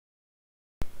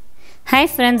Hi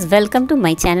friends, welcome to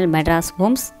my channel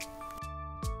Madrashomes.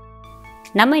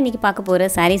 நம்ம இன்னைக்கு பார்க்க போற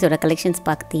sarees ஓட collections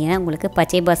பார்த்தீங்கன்னா உங்களுக்கு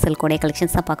Pachaiyappas silk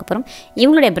collections தான் பார்க்க போறோம்.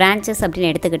 இவங்களுடைய branches அப்படினு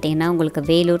எடுத்துக்கிட்டீங்கன்னா உங்களுக்கு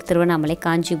வேலூர், திருவண்ணாமலை,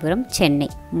 காஞ்சிபுரம், சென்னை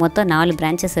மொத்தம் 4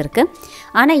 branches இருக்கு.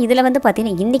 ஆனா இதுல வந்து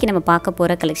பாத்தீங்கன்னா இன்னைக்கு நம்ம பார்க்க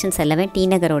போற collections எல்லாமே டி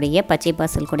நகரோடைய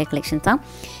Pachaiyappas silk collections தான்.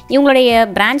 இவங்களுடைய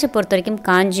branch பொறுத்தவரைக்கும்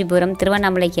காஞ்சிபுரம்,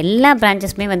 திருவண்ணாமலை எல்லா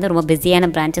branchesமே வந்து ரொம்ப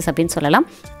பிஸியான branches அப்படினு சொல்லலாம்.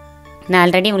 நான்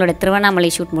ஆல்ரெடி உங்களோட திருவண்ணாமலை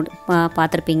ஷூட்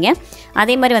பார்த்துருப்பீங்க.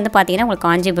 அதே மாதிரி வந்து பார்த்தீங்கன்னா உங்களுக்கு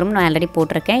காஞ்சிபுரம் நான் ஆல்ரெடி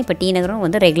போட்டிருக்கேன். இப்போ டி நகரும்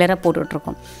வந்து ரெகுலராக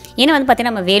போட்டுட்ருக்கோம். ஏன்னா வந்து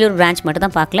பார்த்தீங்கன்னா நம்ம வேலூர் பிரான்ச் மட்டும்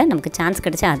தான் பார்க்கல, நமக்கு சான்ஸ்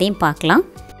கிடச்சி அதையும் பார்க்கலாம்.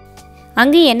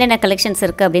 அங்கேயும் என்னென்ன கலெக்ஷன்ஸ்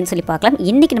இருக்குது அப்படின்னு சொல்லி பார்க்கலாம்.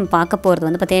 இன்றைக்கி நம்ம பார்க்க போகிறது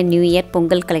வந்து பார்த்தீங்கன்னா new year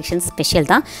Pongal collections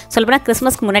special தான். சொல்லப்போனால்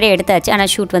கிறிஸ்மஸ்க்கு முன்னாடியே எடுத்தாச்சு,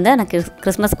 ஆனால் ஷூட் வந்து எனக்கு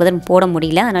கிறிஸ்மஸ்க்கு வந்து போட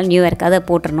முடியல, அதனால் நியூ இயர்க்காக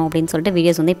போட்டுறணும் அப்படின்னு சொல்லிட்டு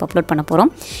வீடியோஸ் வந்து இப்போ அப்லோட் பண்ண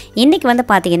போகிறோம். இன்றைக்கி வந்து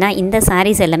பார்த்தீங்கன்னா இந்த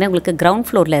சாரீஸ் எல்லாமே உங்களுக்கு கிரவுண்ட்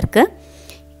ஃப்ளோரில் இருக்குது.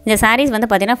 இந்த சாரீஸ் வந்து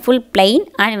பார்த்தீங்கன்னா ஃபுல் பிளைன்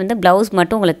அண்ட் வந்து ப்ளவுஸ்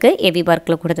மட்டும் உங்களுக்கு ஹெவி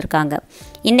ஒர்க்கில் கொடுத்துருக்காங்க.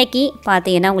 இன்றைக்கி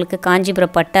பார்த்தீங்கன்னா உங்களுக்கு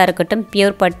காஞ்சிபுரம் பட்டாக இருக்கட்டும்,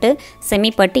 பியூர் பட்டு,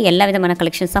 செமி பட்டு எல்லா விதமான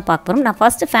கலெக்ஷன்ஸ் தான் பார்க்க போகிறோம். நான்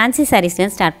ஃபஸ்ட்டு ஃபேன்சி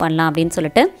சாரீஸ்லேருந்து ஸ்டார்ட் பண்ணலாம் அப்படின்னு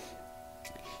சொல்லிட்டு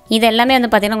இது எல்லாமே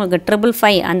வந்து பார்த்தீங்கன்னா உங்களுக்கு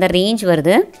 555 அந்த ரேஞ்ச்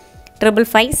வருது.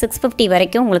 555, 650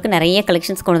 வரைக்கும் உங்களுக்கு நிறைய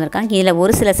கலெக்ஷன்ஸ் கொண்டு வந்திருக்காங்க. இதில்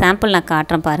ஒரு சில சாம்பிள் நான்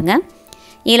காட்டுறேன் பாருங்கள்.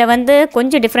 இதில் வந்து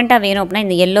கொஞ்சம் டிஃப்ரெண்ட்டாக வேணும் அப்படின்னா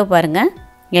இந்த எல்லோ பாருங்கள்,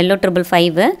 எல்லோ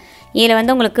 555. இதில்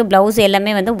வந்து உங்களுக்கு ப்ளவுஸ்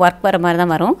எல்லாமே வந்து ஒர்க் வர மாதிரி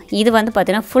தான் வரும். இது வந்து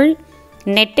பார்த்திங்கன்னா ஃபுல்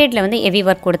நெட்டடில் வந்து ஹெவி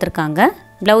ஒர்க் கொடுத்துருக்காங்க.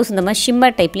 ப்ளவுஸ் இந்த மாதிரி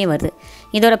ஷிம்மர் டைப்லேயும் வருது.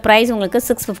 இதோட ப்ரைஸ் உங்களுக்கு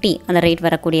 650 அந்த ரேட்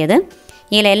வரக்கூடியது.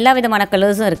 இதில் எல்லா விதமான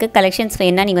கலர்ஸும் இருக்குது. கலெக்ஷன்ஸ்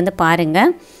வேணால் நீங்கள் வந்து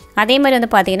பாருங்கள். அதே மாதிரி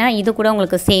வந்து பார்த்திங்கன்னா இது கூட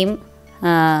உங்களுக்கு சேம்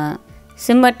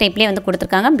ஷிம்மர் டைப்லேயே வந்து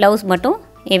கொடுத்துருக்காங்க. ப்ளவுஸ் மட்டும்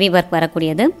ஹெவி ஒர்க்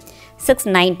வரக்கூடியது.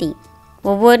 690.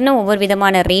 ஒவ்வொன்றும் ஒவ்வொரு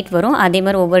விதமான ரேட் வரும். அதே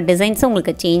மாதிரி ஒவ்வொரு டிசைன்ஸும்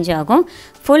உங்களுக்கு சேஞ்ச் ஆகும்.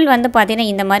 ஃபுல் வந்து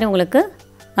பார்த்திங்கன்னா இந்த மாதிரி உங்களுக்கு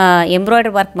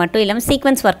எம்ப்ராய்டரி ஒர்க் மட்டும் இல்லாமல்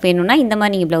சீக்வன்ஸ் ஒர்க் வேணும்னா இந்த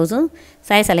மாதிரி நீங்கள் ப்ளவுஸும்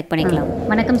சாரி செலக்ட் பண்ணிக்கலாம்.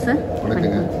 வணக்கம் சார்.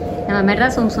 வணக்கம். நம்ம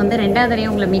மெட்ராஸ் வந்து 2வது தடவை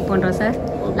உங்களை மீட் பண்ணுறோம் சார்.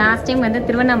 லாஸ்ட் டைம் வந்து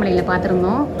திருவண்ணாமலையில்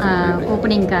பார்த்துருந்தோம்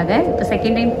ஓப்பனிங்காக. இப்போ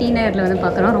செகண்ட் டைம் டி நகரில் வந்து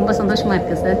பார்க்குறோம். ரொம்ப சந்தோஷமாக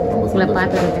இருக்குது சார் உங்களை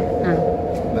பார்த்துருக்கு.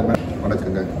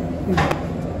 வணக்கங்க.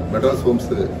 மெட்ராஸ் ஹோம்ஸ்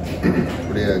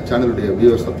உடைய சேனலுடைய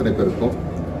வியூவர்ஸ் அத்தனை பேருக்கும்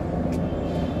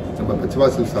நம்ம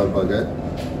பச்சைவாசல் சார்பாக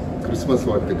கிறிஸ்மஸ்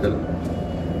வாழ்த்துக்கள்,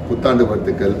 புத்தாண்டு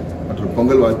வாழ்த்துக்கள் மற்றும்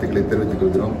பொங்கல் வாழ்த்துக்களை தெரிவித்துக்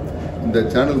கொள்கிறோம். இந்த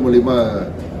சேனல் மூலிமா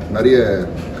நிறைய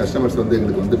கஸ்டமர்ஸ் வந்து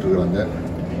எங்களுக்கு வந்துட்டுருக்குறாங்க.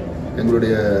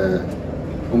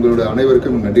 உங்களுடைய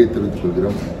அனைவருக்கும் நன்றியை தெரிவித்துக்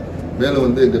கொள்கிறோம். மேலும்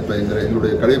வந்து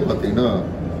எங்களுடைய கடையை பார்த்தீங்கன்னா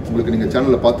உங்களுக்கு நீங்கள்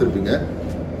சேனலில் பார்த்துருப்பீங்க.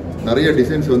 நிறைய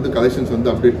டிசைன்ஸ் வந்து கலெக்ஷன்ஸ்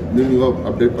வந்து நியூவாக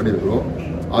அப்டேட் பண்ணியிருக்கிறோம்.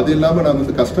 அது இல்லாமல் நாங்கள்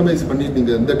வந்து கஸ்டமைஸ் பண்ணி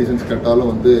நீங்கள் எந்த டிசைன்ஸ்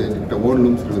கேட்டாலும் வந்து எங்கள்கிட்ட ஓன்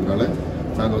லூம்ஸ் இருக்கிறதுனால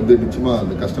நாங்கள் வந்து நிச்சயமாக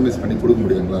அந்த கஸ்டமைஸ் பண்ணி கொடுக்க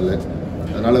முடியும் எங்களால்.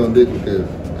 அதனால் வந்து எங்களுக்கு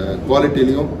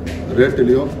குவாலிட்டிலையும்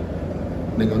ரேட்டுலேயும்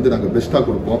நீங்கள் வந்து நாங்கள் பெஸ்ட்டாக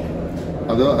கொடுப்போம்.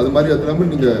 அது மாதிரி அது இல்லாமல்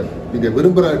நீங்கள்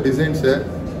விரும்புகிற டிசைன்ஸை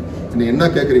நீங்கள் என்ன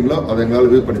கேட்குறீங்களோ அதை எங்களால்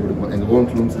வியூ பண்ணி கொடுப்போம் எங்கள் ஓன்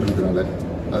லூம்ஸ் இருக்கிறதுனால.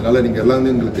 அதனால் நீங்கள்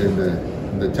எல்லாமே எங்களுக்கு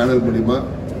இந்த சேனல் மூலிமா,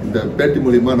 இந்த பேட்டி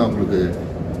மூலிமா நான் உங்களுக்கு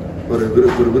ஒரு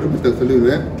விருப்பத்தை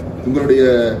சொல்லிடுவேன். உங்களுடைய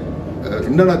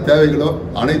என்னென்ன தேவைகளோ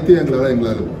அனைத்தையும்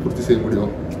எங்களால் பூர்த்தி செய்ய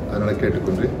முடியும். அதனால்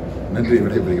கேட்டுக்கொண்டு நன்றி,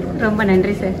 விடைபெறுகிறோம். ரொம்ப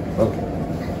நன்றி சார். ஓகே.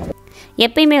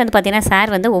 எப்பயுமே வந்து பார்த்திங்கன்னா சார்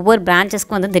வந்து ஒவ்வொரு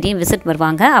பிரான்ச்சஸ்க்கும் வந்து திடீர்னு விசிட்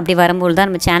வருவாங்க. அப்படி வரும்போது தான்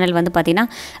நம்ம சேனல் வந்து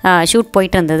பார்த்திங்கன்னா ஷூட்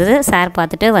போயிட்டு இருந்தது. சார்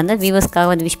பார்த்துட்டு வந்து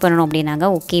வியூவர்ஸ்க்காக வந்து விஷ் பண்ணணும் அப்படின்னாங்க.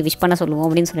 ஓகே, விஷ் பண்ண சொல்லுவோம்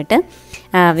அப்படின்னு சொல்லிட்டு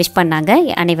விஷ் பண்ணாங்க.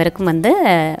 அனைவருக்கும் வந்து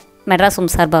மெட்ராஸ்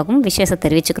சார்பாகவும் விஷேச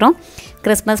தெரிவிச்சுக்கிறோம்.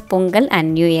 Christmas, Pongal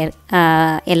and new year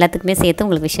எல்லாத்துக்குமே சேர்த்து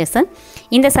உங்களுக்கு விஷேசம்.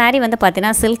 இந்த சாரீ வந்து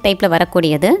பார்த்திங்கன்னா சில்க் டைப்பில்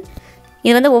வரக்கூடியது.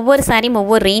 இது வந்து ஒவ்வொரு சாரியும்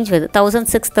ஒவ்வொரு ரேஞ்ச் வருது.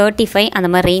 1635 அந்த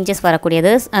மாதிரி ரேஞ்சஸ்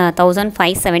வரக்கூடியது.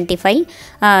 1575,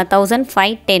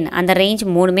 1510 அந்த ரேஞ்ச்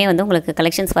மூணுமே வந்து உங்களுக்கு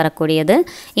கலெக்ஷன்ஸ் வரக்கூடியது.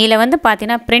 இதில் வந்து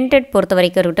பார்த்தீங்கன்னா பிரிண்டட் பொறுத்த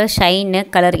வரைக்கும் இருக்கட்டும், ஷைனு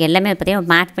கலர் எல்லாமே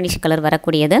பார்த்தீங்கன்னா மேட் ஃபினிஷ் கலர்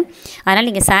வரக்கூடியது. அதனால்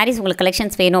நீங்கள் சாரீஸ் உங்களுக்கு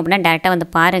கலெக்ஷன்ஸ் வேணும் அப்படின்னா டேரெக்டாக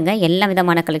வந்து பாருங்கள். எல்லா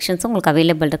விதமான கலெக்ஷன்ஸும் உங்களுக்கு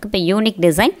அவைலபிள் இருக்குது. இப்போ யூனிக்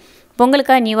டிசைன்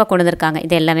பொங்கலுக்காக நியூவாக கொண்டு வந்திருக்காங்க.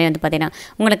 இது எல்லாமே வந்து பார்த்தீங்கன்னா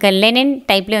உங்களுக்கு லெனின்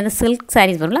டைப்லேயே வந்து சில்க்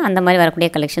சாரீஸ் வரும்ல, அந்த மாதிரி வரக்கூடிய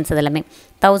கலெக்ஷன்ஸ் இது எல்லாமே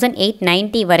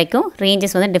 1890 வரைக்கும்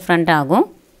ரேஞ்சஸ் வந்து டிஃப்ரெண்ட் ஆகும்.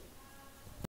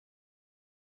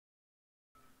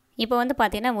 இப்போ வந்து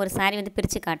பார்த்தீங்கன்னா ஒரு சாரீ வந்து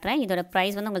பிரித்து காட்டுறேன். இதோட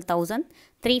ப்ரைஸ் வந்து உங்களுக்கு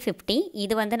 1350.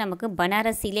 இது வந்து நமக்கு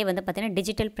பனாரசிலே வந்து பார்த்தீங்கன்னா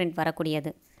டிஜிட்டல் பிரிண்ட்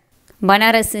வரக்கூடியது.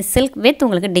 பனாரசி சில்க் வித்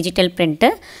உங்களுக்கு டிஜிட்டல்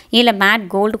பிரிண்ட்டு. இதில் மேட்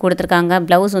கோல்டு கொடுத்துருக்காங்க.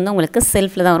 ப்ளவுஸ் வந்து உங்களுக்கு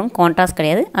செல்ஃபில் தான் வரும், கான்ட்ராஸ்ட்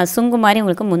கிடையாது. அது சுங்கு மாதிரி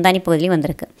உங்களுக்கு முந்தானி பகுதியிலையும்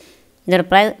வந்திருக்கு. இதோட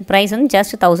ப்ரைஸ் வந்து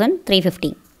ஜஸ்ட் 1350.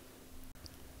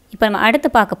 இப்போ நம்ம அடுத்து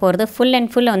பார்க்க போகிறது ஃபுல் அண்ட்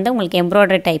ஃபுல் வந்து உங்களுக்கு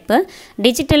எம்ப்ராய்டரி டைப்பு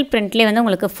டிஜிட்டல் பிரிண்ட்லேயே வந்து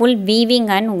உங்களுக்கு ஃபுல் வீவிங்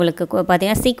அண்ட் உங்களுக்கு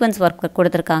பார்த்தீங்கன்னா சீக்வன்ஸ் ஒர்க்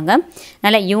கொடுத்துருக்காங்க.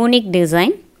 நல்ல யூனிக்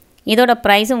டிசைன். இதோட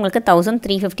ப்ரைஸ் உங்களுக்கு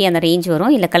 1350 அந்த ரேஞ்ச்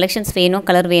வரும். இல்லை கலெக்ஷன்ஸ் வேணும்,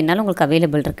 கலர் வேணுனாலும் உங்களுக்கு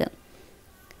அவைலபிள் இருக்குது.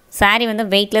 சாரீ வந்து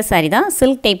வெயிட்லெஸ் சாரீ தான்.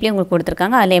 சில்க் டைப்லேயே உங்களுக்கு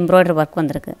கொடுத்துருக்காங்க. அதில் எம்ப்ராய்டரி ஒர்க்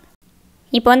வந்திருக்கு.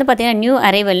 இப்போ வந்து பார்த்தீங்கன்னா நியூ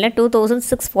அரைவலில்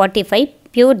 2645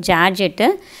 பியூர் ஜார்ஜெட்டு.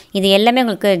 இது எல்லாமே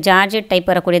உங்களுக்கு ஜார்ஜெட் டைப்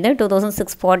வரக்கூடியது.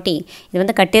 2640. இது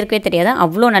வந்து கட்டியிருக்கவே தெரியாது,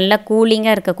 அவ்வளோ நல்லா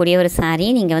கூலிங்காக இருக்கக்கூடிய ஒரு சாரீ.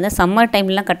 நீங்கள் வந்து சம்மர்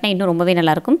டைம்லாம் கட்டினா இன்னும் ரொம்பவே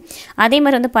நல்லாயிருக்கும். அதே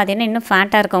மாதிரி வந்து பார்த்தீங்கன்னா இன்னும்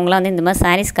ஃபேட்டாக இருக்கவங்களாம் வந்து இந்த மாதிரி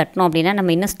சாரீஸ் கட்டணும் அப்படின்னா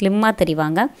நம்ம இன்னும் ஸ்லிம்மாக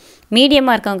தெரிவாங்க.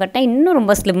 மீடியமாக இருக்கவங்க கட்டினா இன்னும்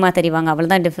ரொம்ப ஸ்லிம்மாக தெரிவாங்க.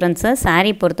 அவ்வளோதான் டிஃப்ரென்ஸு.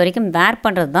 சாரீ பொறுத்த வரைக்கும் வேர்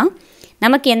பண்ணுறது தான்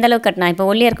நமக்கு எந்த அளவுக்கு கட்டினா. இப்போ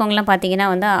ஒல்லியாக இருக்கவங்களாம் பார்த்தீங்கன்னா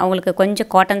வந்து அவங்களுக்கு கொஞ்சம்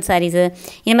காட்டன் சாரீஸு,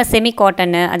 இந்த மாதிரி செமி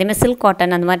காட்டனு, அதேமாதிரி சில்க்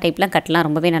காட்டன் அந்த மாதிரி டைப்லாம் கட்டலாம்,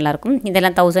 ரொம்பவே நல்லாயிருக்கும்.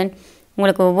 இதெல்லாம் 1000.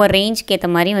 உங்களுக்கு ஒவ்வொரு ரேஞ்சுக்கு ஏற்ற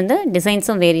மாதிரி வந்து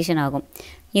டிசைன்ஸும் வேரியேஷன் ஆகும்.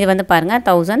 இது வந்து பாருங்கள்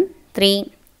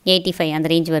 1385 அந்த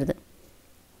ரேஞ்ச் வருது.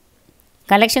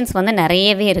 கலெக்ஷன்ஸ் வந்து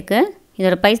நிறையவே இருக்குது.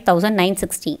 இதோட ப்ரைஸ்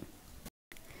 1960.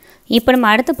 இப்போ நம்ம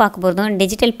அடுத்து பார்க்க போகிறதும்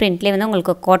டிஜிட்டல் பிரிண்ட்லேயே வந்து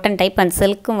உங்களுக்கு காட்டன் டைப் அண்ட்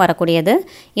சில்க்கும் வரக்கூடியது.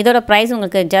 இதோட ப்ரைஸ்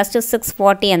உங்களுக்கு ஜஸ்ட்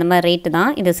 640 அந்த மாதிரி ரேட்டு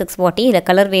தான். இது 640. இதில்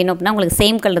கலர் வேணும் அப்படின்னா உங்களுக்கு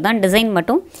சேம் கலர் தான், டிசைன்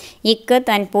மட்டும்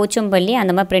இக்கத் அண்ட் போச்சம்பள்ளி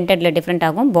அந்த மாதிரி பிரிண்டடில் டிஃப்ரெண்ட்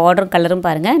ஆகும். பார்டரும் கலரும்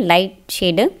பாருங்கள் லைட்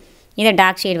ஷேடு, இது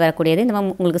டார்க் ஷேட் வரக்கூடியது. இந்த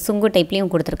மாதிரி உங்களுக்கு சுங்கு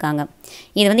டைப்லேயும் கொடுத்துருக்காங்க.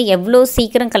 இது வந்து எவ்வளோ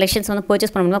சீக்கிரம் கலெக்ஷன்ஸ் வந்து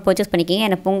பர்ச்சேஸ் பண்ண முடியுமோ பர்ச்சேஸ் பண்ணிக்கிங்க.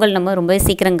 ஏன்னா பொங்கல் நம்ம ரொம்பவே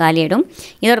சீக்கிரம் காலியாகிடும்.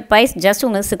 இதோட ப்ரைஸ் ஜஸ்ட்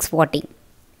உங்களுக்கு 640.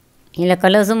 இதில்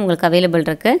கலர்ஸும் உங்களுக்கு அவைலபிள்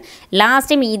இருக்குது. லாஸ்ட்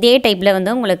டைம் இதே டைப்பில்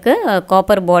வந்து உங்களுக்கு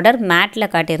காப்பர் பார்டர் மேட்டில்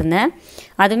காட்டியிருந்தேன்.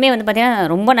 அதுவுமே வந்து பார்த்திங்கன்னா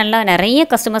ரொம்ப நல்லா நிறைய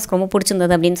கஸ்டமர்ஸ்க்கு ரொம்ப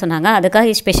பிடிச்சிருந்தது அப்படின்னு சொன்னாங்க.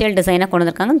 அதுக்காக ஸ்பெஷல் டிசைனாக கொண்டு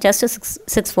வந்திருக்காங்க. ஜஸ்ட்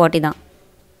 640 தான்.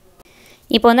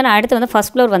 இப்போ வந்து நான் அடுத்து வந்து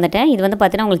ஃபஸ்ட் ஃப்ளோர் வந்துட்டேன். இது வந்து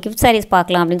பார்த்தீங்கன்னா உங்களுக்கு கிஃப்ட் சாரீஸ்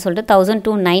பார்க்கலாம் அப்படின்னு சொல்லிட்டு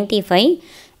 1295.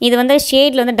 இது வந்து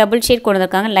ஷேடில் வந்து டபுள் ஷேட் கொண்டு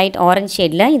வந்திருக்காங்க, லைட் ஆரஞ்ச்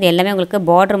ஷேடில். இது எல்லாமே உங்களுக்கு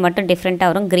பார்டர் மட்டும் டிஃப்ரெண்ட்டாக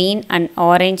வரும். க்ரீன் அண்ட்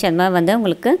ஆரஞ்ச் அந்த மாதிரி வந்து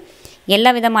உங்களுக்கு எல்லா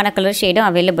விதமான கலர் ஷேடும்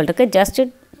அவைலபிள் இருக்குது. ஜஸ்ட்டு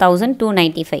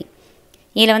 1295.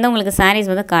 இதில் வந்து உங்களுக்கு சாரீஸ்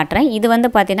வந்து காட்டுறேன். இது வந்து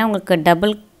பார்த்திங்கன்னா உங்களுக்கு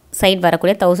டபுள் சைட்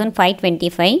வரக்கூடிய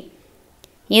 1525.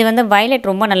 இது வந்து வயலட்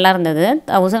ரொம்ப நல்லா இருந்தது.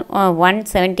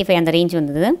 1175 அந்த ரேஞ்ச்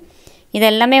வந்தது. இது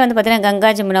எல்லாமே வந்து பார்த்திங்கன்னா கங்கா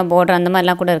ஜமுனா பார்டர் அந்த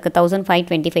மாதிரிலாம் கூட இருக்குது.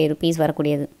 1525 ருபீஸ்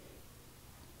வரக்கூடியது.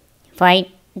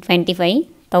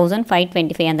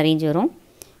 1525 அந்த ரேஞ்ச் வரும்.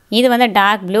 இது வந்து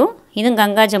டார்க் ப்ளூ, இதுவும்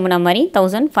கங்கா ஜமுனா மாதிரி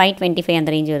 1525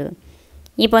 அந்த ரேஞ்ச் வருது.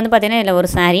 இப்போ வந்து பார்த்திங்கன்னா இதில் ஒரு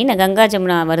சாரீ நான் கங்கா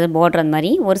ஜமுனா வருது பார்டர் அந்த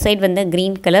மாதிரி. ஒரு சைடு வந்து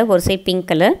க்ரீன் கலர், ஒரு சைடு பிங்க்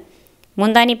கலர்.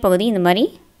 முந்தானி பகுதி இந்த மாதிரி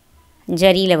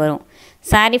ஜரியில் வரும்.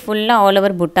 சாரீ ஃபுல்லாக all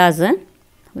over புட்டாஸு,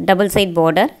 double side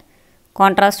border,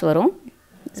 contrast வரும்.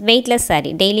 வெயிட்லெஸ் சாரீ,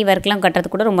 டெய்லி ஒர்க்லாம் கட்டுறது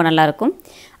கூட ரொம்ப நல்லாயிருக்கும்.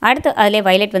 அடுத்து அதிலே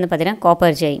வயலட் வந்து பார்த்திங்கன்னா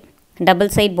copper Jai,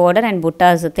 double side border and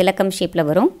புட்டாஸ் திலக்கம் ஷேப்பில்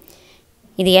வரும்.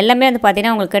 இது எல்லாமே வந்து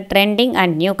பார்த்திங்கன்னா உங்களுக்கு ட்ரெண்டிங்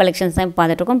அண்ட் நியூ கலெக்ஷன்ஸ் தான்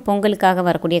பார்த்துட்ருக்கோம். பொங்கலுக்காக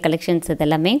வரக்கூடிய கலெக்ஷன்ஸ் இது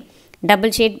எல்லாமே.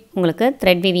 டபுள் ஷேட் உங்களுக்கு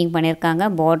த்ரெட் வீவிங் பண்ணியிருக்காங்க.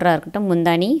 பார்டராக இருக்கட்டும்,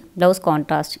 முந்தானி, ப்ளவுஸ்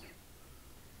கான்ட்ராஸ்ட்.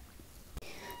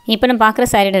 இப்போ நம்ம பார்க்குற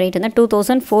சாரியோட ரேட் வந்து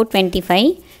 2425.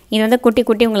 இது வந்து குட்டி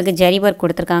குட்டி உங்களுக்கு ஜரி ஒர்க்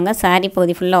கொடுத்துருக்காங்க. சாரீ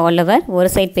பகுதி ஃபுல்லாக ஆல் ஓவர், ஒரு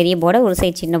சைட் பெரிய பார்டர், ஒரு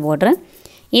சைட் சின்ன பார்டர்.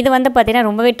 இது வந்து பார்த்திங்கன்னா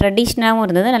ரொம்பவே ட்ரெடிஷ்னலாகவும்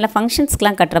இருந்தது, நல்லா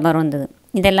ஃபங்க்ஷன்ஸ்க்கெலாம் கட்டுற மாதிரி இருந்தது.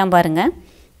 இதெல்லாம் பாருங்கள்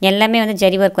எல்லாமே வந்து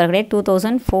ஜரி ஒர்க் வரக்கூடிய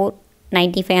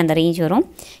 2495 அந்த ரேஞ்ச் வரும்.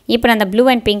 இப்போ நான் அந்த ப்ளூ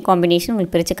அண்ட் பிங்க் காம்பினேஷன்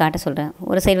உங்களுக்கு பிரித்து காட்ட சொல்கிறேன்.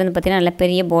 ஒரு சைடு வந்து பார்த்திங்கன்னா நல்ல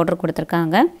பெரிய பார்டர்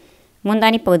கொடுத்துருக்காங்க.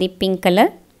 முந்தானி பகுதி பிங்க்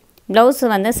கலர், ப்ளவுஸ்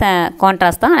வந்து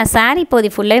கான்ட்ராஸ்ட் தான். ஆனால் சாரீ பகுதி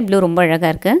ஃபுல்லாக ப்ளூ ரொம்ப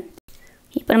அழகாக இருக்குது.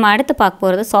 இப்போ நம்ம அடுத்து பார்க்க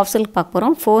போகிறது சாஃப்ட் சில்க் பார்க்க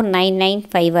போகிறோம்.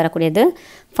 4995 வரக்கூடியது.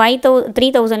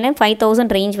 3000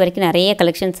 5000 ரேஞ்ச் வரைக்கும் நிறைய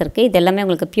கலெக்ஷன்ஸ் இருக்குது. இது எல்லாமே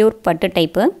உங்களுக்கு பியூர் பட்டு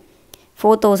டைப்பு.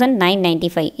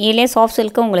 4995. இதிலே சாஃப்ட்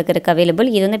சில்க்கும் உங்களுக்கு இருக்குது அவைலபிள்.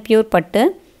 இது வந்து பியூர் பட்டு,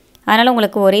 அதனால்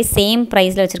உங்களுக்கு ஒரே சேம்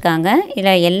ப்ரைஸில் வச்சுருக்காங்க.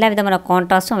 இதில் எல்லா விதமான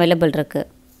கான்ட்ராஸ்ட்டும் அவைலபிள் இருக்குது.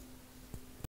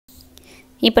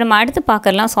 இப்போ நம்ம அடுத்து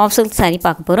பார்க்கலாம் சாஃப்ட் சில்க் சாரீ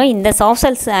பார்க்க போகிறோம். இந்த சாஃப்ட்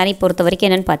சில்க் சாரீ பொறுத்த வரைக்கும்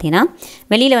என்னென்னு பார்த்தீங்கன்னா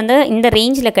வெளியில் வந்து இந்த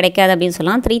ரேஞ்சில் கிடைக்காது அப்படின்னு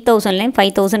சொல்லலாம். 3000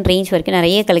 5000 ரேஞ்ச் வரைக்கும்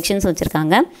நிறைய கலெக்ஷன்ஸ்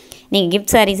வச்சுருக்காங்க. நீங்கள்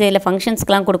கிஃப்ட் சாரீஸ் இல்லை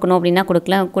ஃபங்க்ஷன்ஸ்க்கெலாம் கொடுக்கணும் அப்படின்னா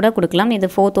கொடுக்கலாம். இது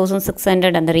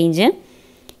 4600 அந்த ரேஞ்சு.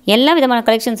 எல்லா விதமான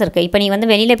கலெக்ஷன்ஸ் இருக்குது. இப்போ நீங்கள்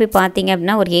வந்து வெளியில் போய் பார்த்தீங்க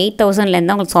அப்படின்னா ஒரு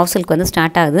 8000லேருந்து உங்களுக்கு சாஃப்ட் சில்க் வந்து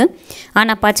ஸ்டார்ட் ஆகுது.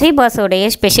 ஆனால்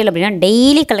பச்சையப்பாஸோடைய ஸ்பெஷல் அப்படின்னா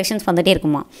டெய்லி கலெக்ஷன்ஸ் வந்துகிட்டே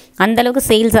இருக்குமா, அந்தளவுக்கு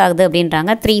சேல்ஸ் ஆகுது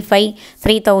அப்படின்றாங்க. 3500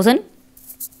 3000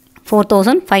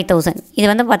 4000 5000. இது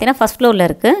வந்து பார்த்திங்கன்னா ஃபஸ்ட் ஃப்ளோரில்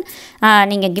இருக்குது.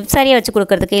 நீங்கள் கிஃப்ட் சாரியாக வச்சு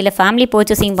கொடுக்குறதுக்கு இல்லை ஃபேமிலி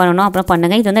பர்ச்சேசிங் பண்ணணும் அப்புறம்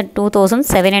பண்ணுங்கள். இது வந்து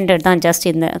 2700 தான். ஜஸ்ட்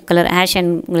இந்த கலர் ஆஷ்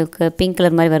அண்ட் உங்களுக்கு பிங்க்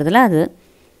கலர் மாதிரி வருதுல்ல அது.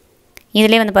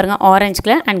 இதிலே வந்து பாருங்கள் orange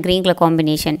colour and green colour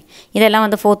combination. இதெல்லாம்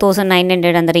வந்து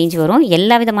 4900 அந்த ரேஞ்ச் வரும்.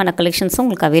 எல்லா விதமான கலெக்ஷன்ஸும்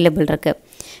உங்களுக்கு அவைலபிள் இருக்குது.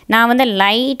 நான் வந்து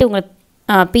லைட் உங்களுக்கு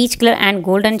peach colour and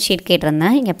golden shade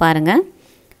கேட்டிருந்தேன். இங்கே பாருங்கள்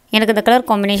எனக்கு இந்த கலர்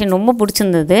காம்பினேஷன் ரொம்ப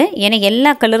பிடிச்சிருந்தது. ஏன்னா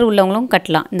எல்லா கலரும் உள்ளவங்களும்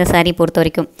கட்டலாம் இந்த சாரீ பொறுத்த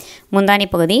வரைக்கும். முந்தானி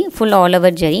பகுதி full all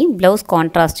over zari, blouse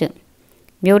contrast,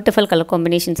 beautiful colour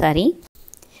combination sari.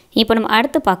 இப்போ நம்ம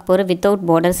அடுத்து பார்க்க போகிற வித்தவுட்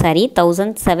பார்டர் சாரீ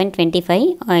 1725.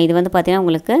 இது வந்து பார்த்திங்கன்னா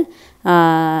உங்களுக்கு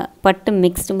பட்டு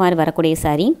மிக்ஸ்டு மாதிரி வரக்கூடிய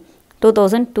சாரீ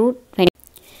 2220.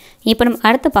 இப்போ நம்ம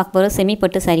அடுத்து பார்க்க போகிற செமி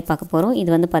பட்டு சாரீ பார்க்க போகிறோம். இது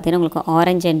வந்து பார்த்திங்கன்னா உங்களுக்கு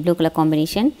orange and blue colour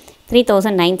combination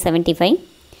 3975.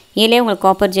 இதிலே உங்களுக்கு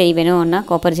காப்பர் ஜெரி வேணும்னா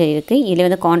காப்பர் ஜெரி இருக்குது. இதில்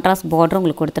வந்து கான்ட்ராஸ்ட் பார்டர்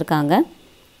உங்களுக்கு கொடுத்துருக்காங்க.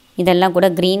 இதெல்லாம் கூட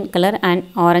green colour and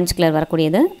orange colour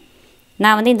வரக்கூடியது.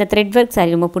 நான் வந்து இந்த த்ரெட் ஒர்க்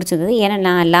சாரீ ரொம்ப பிடிச்சிருந்தது. ஏன்னா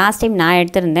நான் லாஸ்ட் டைம் நான்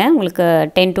எடுத்திருந்தேன் உங்களுக்கு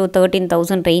 10,000 to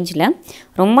 13,000 ரேஞ்சில்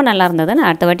ரொம்ப நல்லா இருந்தது. நான்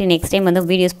அடுத்த வாட்டி நெக்ஸ்ட் டைம் வந்து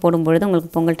வீடியோஸ் போடும்பொழுது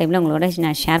உங்களுக்கு பொங்கல் டைமில் உங்களோட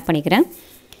நான் ஷேர் பண்ணிக்கிறேன்.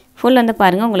 ஃபுல் வந்து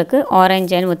பாருங்கள் உங்களுக்கு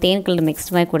ஆரஞ்சு அண்ட் ஒரு தேன் கலர்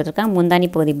மிக்ஸ்ட் மாதிரி கொடுத்துருக்காங்க. முந்தானி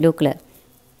பகுதி blue colour,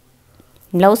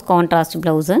 blouse contrast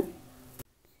blouse.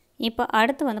 இப்போ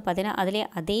அடுத்து வந்து பார்த்திங்கன்னா அதிலே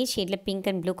அதே ஷேடில் பிங்க்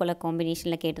அண்ட் ப்ளூ கலர்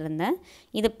காம்பினேஷனில் கேட்டிருந்தேன்.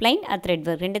 இது ப்ளைன் த்ரெட்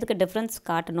ஒர்க், ரெண்டுத்துக்கு டிஃப்ரென்ஸ்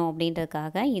காட்டணும்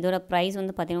அப்படின்றதுக்காக. இதோட ப்ரைஸ்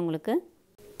வந்து பார்த்திங்கன்னா உங்களுக்கு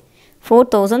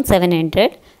 4,700.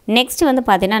 நெக்ஸ்ட் வந்து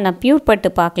பார்த்தீங்கன்னா நான் பியூர் பட்டு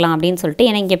பார்க்கலாம் அப்படின்னு சொல்லிட்டு,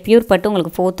 ஏன்னா இங்கே பியூர் பட்டு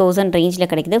உங்களுக்கு 4,000 ரேஞ்சில்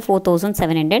கிடைக்குது.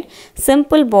 4,700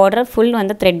 சிம்பிள் பார்டர் ஃபுல்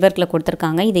வந்து த்ரெட் ஒர்க்கில்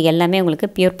கொடுத்துருக்காங்க. இது எல்லாமே உங்களுக்கு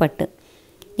பியூர் பட்டு.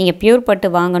 நீங்கள் பியூர் பட்டு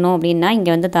வாங்கணும் அப்படின்னா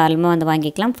இங்கே வந்து தாராளமாக வந்து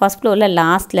வாங்கிக்கலாம். ஃபஸ்ட் ஃப்ளோரில்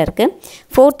லாஸ்ட்டில் இருக்குது.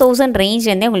 4,000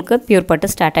 ரேஞ்ச்லேருந்தே உங்களுக்கு பியூர் பட்டு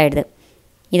ஸ்டார்ட் ஆகிடுது.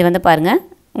 இது வந்து பாருங்கள்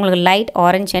உங்களுக்கு light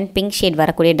orange and pink shade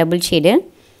வரக்கூடிய டபுள் ஷேடு.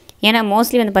 ஏன்னா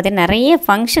மோஸ்ட்லி வந்து பார்த்திங்கன்னா நிறைய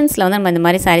ஃபங்க்ஷன்ஸில் வந்து நம்ம இந்த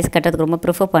மாதிரி சாரீஸ் கட்டுறதுக்கு ரொம்ப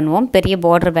ப்ரிஃபர் பண்ணுவோம். பெரிய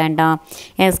பார்டர் வேண்டாம்,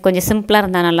 கொஞ்சம் சிம்பிளாக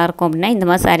இருந்தால் நல்லாயிருக்கும் அப்படின்னா இந்த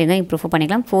மாதிரி சாரீ தான் ப்ரிஃபர்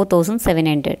பண்ணிக்கலாம்.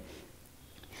 4,700.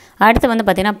 அடுத்து வந்து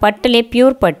பார்த்திங்கன்னா பட்டுலே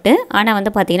பியூர் பட்டு, ஆனால்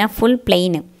வந்து பார்த்திங்கன்னா ஃபுல்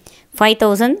பிளெயின்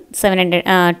 5,700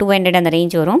 200 அந்த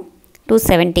ரேஞ்ச் வரும்.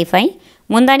 275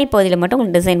 முந்தானி பகுதியில் மட்டும்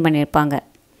உங்களுக்கு டிசைன் பண்ணியிருப்பாங்க.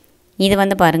 இது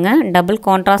வந்து பாருங்கள் டபுள்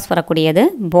கான்ட்ராஸ்ட் வரக்கூடியது.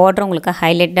 பார்டர் உங்களுக்கு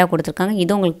ஹைலைட்டாக கொடுத்துருக்காங்க.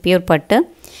 இது உங்களுக்கு பியூர் பட்டு.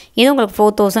 இது உங்களுக்கு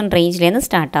 4,000 ரேஞ்ச்லேருந்து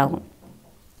ஸ்டார்ட் ஆகும்.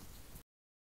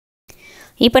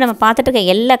 இப்போ நம்ம பார்த்துட்டு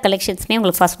இருக்க எல்லா கலெக்ஷன்ஸுமே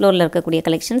உங்களுக்கு ஃபஸ்ட் ஃப்ளோரில் இருக்கக்கூடிய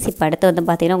கலெக்ஷன்ஸ். இப்போ அடுத்து வந்து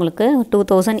பார்த்திங்கன்னா உங்களுக்கு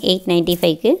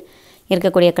 2,895க்கு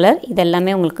இருக்கக்கூடிய கலர். இது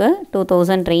எல்லாமே உங்களுக்கு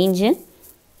 2,000 ரேஞ்சு,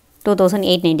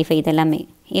 2,895 இது எல்லாமே.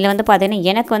 இதில் வந்து பார்த்திங்கன்னா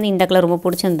எனக்கு வந்து இந்த கலர் ரொம்ப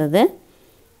பிடிச்சிருந்தது.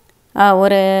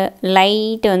 ஒரு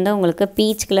லைட் வந்து உங்களுக்கு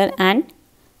பீச் கலர் அண்ட்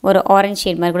ஒரு ஆரஞ்ச்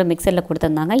ஷேட் மாதிரி கூட மிக்சரில்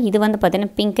கொடுத்துருந்தாங்க. இது வந்து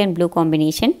பார்த்திங்கன்னா பிங்க் அண்ட் ப்ளூ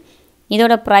காம்பினேஷன்.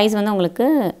 இதோட ப்ரைஸ் வந்து உங்களுக்கு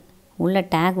உள்ள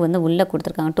டேக் வந்து உள்ளே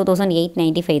கொடுத்துருக்காங்க.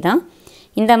 2,895 தான்.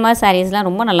 இந்த மாதிரி சாரீஸ்லாம்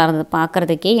ரொம்ப நல்லா இருந்தது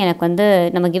பார்க்குறதுக்கே. எனக்கு வந்து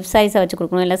நம்ம கிஃப்ட் சாரீஸாக வச்சு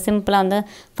கொடுக்கணும், இல்லை சிம்பிளாக வந்து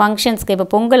ஃபங்க்ஷன்ஸ்க்கு இப்போ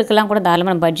பொங்கலுக்கெல்லாம் கூட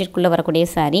தாராளமாக பட்ஜெட்குள்ளே வரக்கூடிய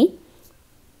சாரீ.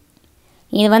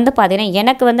 இது வந்து பார்த்திங்கன்னா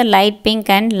எனக்கு வந்து light pink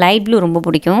and light blue ரொம்ப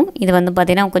பிடிக்கும். இது வந்து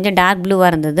பார்த்திங்கன்னா கொஞ்சம் டார்க்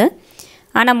ப்ளூவாக இருந்தது.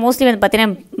 ஆனால் மோஸ்ட்லி வந்து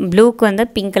பார்த்திங்கன்னா ப்ளூக்கு வந்து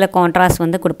பிங்க் கலர் கான்ட்ராஸ்ட்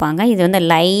வந்து கொடுப்பாங்க. இது வந்து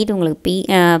லைட் உங்களுக்கு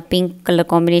பிங்க் கலர்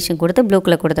காம்பினேஷன் கொடுத்து ப்ளூ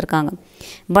கலர் கொடுத்துருக்காங்க.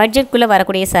 பட்ஜெட்குள்ளே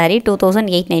வரக்கூடிய சாரீ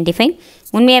 2,895.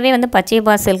 உண்மையாகவே வந்து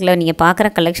பச்சையப்பாஸ் சில்கில் நீங்கள் பார்க்குற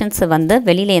கலெக்ஷன்ஸ் வந்து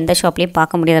வெளியில் எந்த ஷாப்லேயும்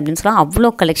பார்க்க முடியாது அப்படின்னு சொல்லலாம்.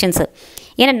 அவ்வளோ கலெக்ஷன்ஸு.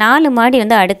 ஏன்னா 4 மாடி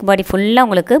வந்து அடுக்கு மாடி ஃபுல்லாக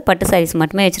உங்களுக்கு பட்டு சாரீஸ்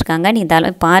மட்டுமே வச்சுருக்காங்க. நீங்கள்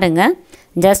தாராளமாக பாருங்கள்.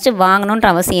 ஜஸ்ட்டு வாங்கணுன்ற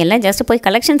அவசியம் இல்லை. ஜஸ்ட்டு போய்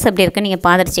கலெக்ஷன்ஸ் எப்படி இருக்குன்னு நீங்கள்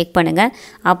பார்த்துட்டு செக் பண்ணுங்கள்.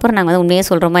 அப்புறம் நாங்கள் வந்து உண்மையாக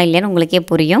சொல்கிறோமா இல்லையான்னு உங்களுக்கே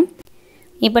புரியும்.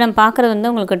 இப்போ நம்ம பார்க்குறது வந்து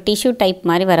உங்களுக்கு டிஷ்யூ டைப்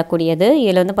மாதிரி வரக்கூடியது.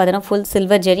 இதில் வந்து பார்த்தீங்கன்னா full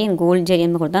silver zari and gold ஜெரி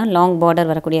வந்து கொடுத்தா லாங் பார்டர்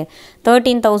வரக்கூடிய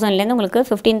 13,000லேருந்து உங்களுக்கு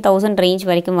 15,000 ரேஞ்ச்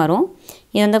வரைக்கும் வரும்.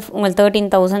 இது வந்து உங்களுக்கு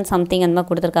 13,000 சம்திங் அந்த மாதிரி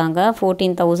கொடுத்துருக்காங்க.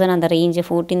 14,000 அந்த ரேஞ்சு,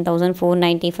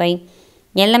 14,495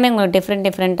 எல்லாமே உங்களுக்கு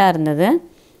டிஃப்ரெண்ட்டாக இருந்தது.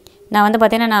 நான் வந்து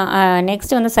பார்த்தீங்கன்னா நான்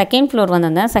நெக்ஸ்ட்டு வந்து செகண்ட் ஃப்ளோர்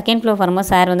வந்திருந்தேன். செகண்ட் ஃப்ளோர் வரும்போது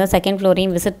சார் வந்து செகண்ட்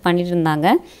ஃப்ளோரையும் விசிட் பண்ணிட்டு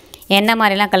இருந்தாங்க. என்ன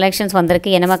மாதிரிலாம் கலெக்ஷன்ஸ்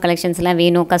வந்திருக்கு, என்ன மாதிரி கலெக்ஷன்ஸ்லாம்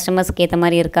வேணும், கஸ்டமர்ஸ்க்கு ஏற்ற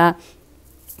மாதிரி இருக்கா,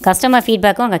 கஸ்டமர்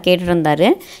ஃபீட்பேக்கும் அங்கே கேட்டுட்டு இருந்தார்.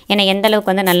 ஏன்னா எந்த அளவுக்கு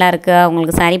வந்து நல்லா இருக்கா,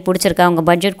 உங்களுக்கு சாரீ பிடிச்சிருக்கா, உங்கள்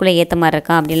பட்ஜெட்குள்ளே ஏற்ற மாதிரி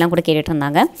இருக்கா அப்படிலாம் கூட கேட்டுட்டு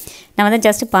இருந்தாங்க. நான் வந்து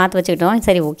ஜஸ்ட்டு பார்த்து வச்சுக்கிட்டோம்.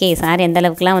 சரி ஓகே சார் எந்த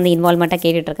அளவுக்குலாம் வந்து இன்வால்மெண்ட்டாக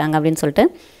கேட்டுட்ருக்காங்க அப்படின்னு சொல்லிட்டு.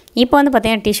 இப்போ வந்து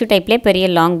பார்த்திங்கன்னா டிஷ்யூ டைப்லேயே பெரிய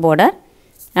long border,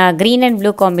 green and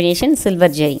blue combination,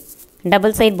 silver zari,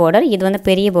 double side border. இது வந்து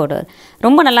பெரிய பார்டர்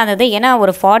ரொம்ப நல்லா இருந்தது. ஏன்னா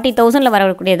ஒரு 40,000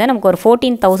 வரக்கூடியதை நமக்கு ஒரு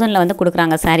 14,000 வந்து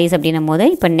கொடுக்குறாங்க சாரீஸ் அப்படின்னும் போது.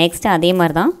 இப்போ நெக்ஸ்ட்டு அதே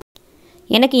மாதிரி தான்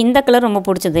எனக்கு இந்த கலர் ரொம்ப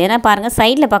பிடிச்சது. ஏன்னா பாருங்கள்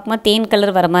சைடில் பார்க்கும்போது தேன்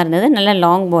கலர் வர மாதிரி இருந்தது. நல்ல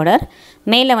லாங் பார்டர்,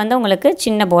 மேலே வந்து உங்களுக்கு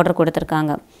சின்ன பார்டர்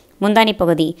கொடுத்துருக்காங்க. முந்தானி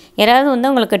பகுதி யாராவது வந்து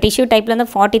உங்களுக்கு டிஷ்யூ டைப்பில் வந்து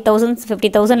 40,000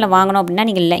 50,000 வாங்கணும் அப்படின்னா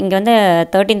நீங்கள் இல்லை, இங்கே வந்து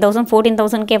 13,000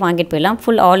 14,000க்கே வாங்கிட்டு போயிடலாம்.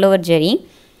 ஃபுல் ஆல் ஓவர் ஜெரி.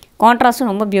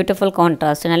 கான்ட்ராஸ்ட்டும் ரொம்ப பியூட்டிஃபுல்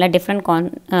கான்ட்ராஸ்ட், நல்லா டிஃப்ரெண்ட்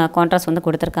கான்ட்ராஸ்ட் வந்து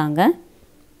கொடுத்துருக்காங்க.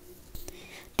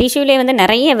 டிஷ்யூலே வந்து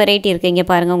நிறைய வெரைட்டி இருக்குது. இங்கே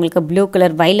பாருங்கள் உங்களுக்கு blue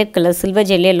colour, violet colour, silver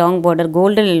ஜெல்லே long border,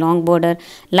 கோல்டில் long border,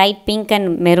 light pink and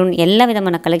maroon எல்லா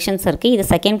விதமான கலெக்ஷன்ஸ் இருக்குது. இது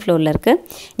செகண்ட் ஃப்ளோரில் இருக்குது.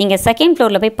 நீங்கள் செகண்ட்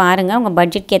ஃப்ளோரில் போய் பாருங்கள். உங்கள்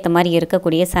பட்ஜெட்க்கு ஏற்ற மாதிரி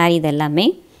இருக்கக்கூடிய சாரீ இது எல்லாமே.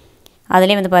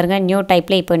 அதிலே வந்து பாருங்கள் நியூ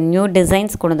டைப்பில் இப்போ நியூ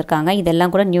டிசைன்ஸ் கொண்டு வந்திருக்காங்க.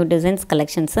 இதெல்லாம் கூட நியூ டிசைன்ஸ்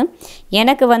கலெக்ஷன்ஸு.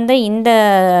 எனக்கு வந்து இந்த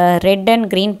ரெட் அண்ட்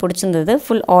க்ரீன் பிடிச்சிருந்தது.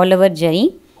 ஃபுல் ஆல் ஓவர் ஜெரி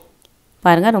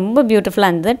பாருங்கள் ரொம்ப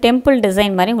பியூட்டிஃபுல்லாக இருந்தது. டெம்பிள்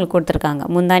டிசைன் மாதிரி உங்களுக்கு கொடுத்துருக்காங்க.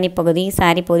 முந்தானி பகுதி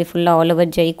சாரீ பகுதி ஃபுல்லாக ஆல்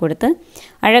ஓவர் ஜெரி கொடுத்து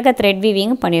அழகாக த்ரெட்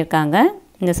வீவிங் பண்ணியிருக்காங்க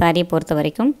இந்த சாரியை பொறுத்த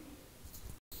வரைக்கும்.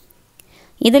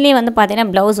 இதுலேயே வந்து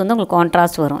பார்த்திங்கன்னா ப்ளவுஸ் வந்து உங்களுக்கு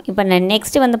கான்ட்ராஸ்ட் வரும். இப்போ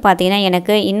நெக்ஸ்ட்டு வந்து பார்த்திங்கன்னா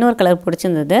எனக்கு இன்னொரு கலர்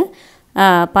பிடிச்சிருந்தது.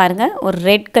 பாருங்கள் ஒரு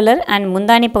ரெட் கலர் அண்ட்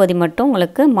முந்தானி பகுதி மட்டும்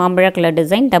உங்களுக்கு மாம்பழ கலர்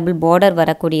டிசைன், டபுள் பார்டர்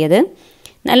வரக்கூடியது.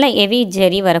 நல்ல ஹெவி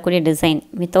ஜெரி வரக்கூடிய டிசைன்,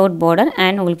 வித்தவுட் பார்டர்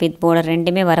அண்ட் உங்களுக்கு வித் பார்டர்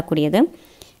ரெண்டுமே வரக்கூடியது.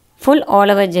 ஃபுல்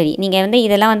ஆல் ஓவர் ஜெரி. நீங்கள் வந்து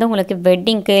இதெல்லாம் வந்து உங்களுக்கு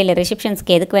வெட்டிங்க்கு இல்லை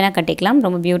ரிசப்ஷன்ஸ்க்கு எதுக்கு வேணால் கட்டிக்கலாம்.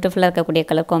 ரொம்ப பியூட்டிஃபுல்லாக இருக்கக்கூடிய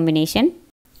கலர் காம்பினேஷன்.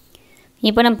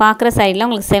 இப்போ நம்ம பார்க்குற சாரீலாம்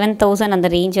உங்களுக்கு 7000 அந்த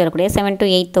ரேஞ்ச் வரக்கூடிய 7 to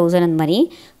 8000 அந்த மாதிரி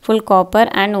ஃபுல்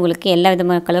காப்பர் அண்ட் உங்களுக்கு எல்லா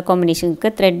விதமான கலர்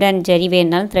காம்பினேஷனுக்கு த்ரெட் அண்ட் ஜெரி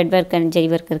வேணுனாலும் thread work and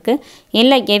Jerry work இருக்குது.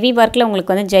 இல்லை ஹெவி ஒர்க்கில்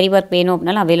உங்களுக்கு வந்து ஜெரி ஒர்க் வேணும்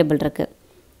அப்படின்னாலும் அவைலபிள் இருக்குது.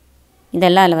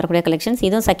 இதெல்லாம் அதில் வரக்கூடிய கலெக்ஷன்ஸ்.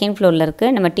 இதுவும் செகண்ட் ஃப்ளோரில்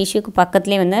இருக்குது. நம்ம டிஷ்யூக்கு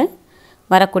பக்கத்துலேயே வந்து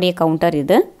வரக்கூடிய கவுண்டர்.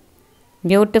 இது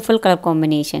பியூட்டிஃபுல் கலர்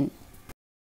காம்பினேஷன்.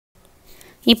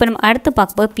 இப்போ நம்ம அடுத்து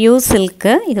பார்க்கும்போது பியூர்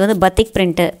சில்க்கு. இது வந்து பத்திக்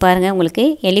பிரிண்ட்டு பாருங்கள், உங்களுக்கு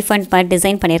எலிஃபண்ட் மாதிரி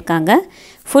டிசைன் பண்ணியிருக்காங்க.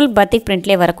 ஃபுல் பத்திக்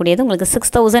பிரிண்ட்லேயே வரக்கூடியது. உங்களுக்கு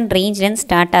 6000 ரேஞ்ச்லேருந்து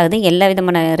ஸ்டார்ட் ஆகுது. எல்லா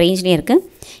விதமான ரேஞ்ச்லேயும் இருக்குது.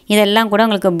 இதெல்லாம் கூட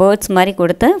உங்களுக்கு பேர்ட்ஸ் மாதிரி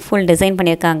கொடுத்து ஃபுல் டிசைன்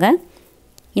பண்ணியிருக்காங்க.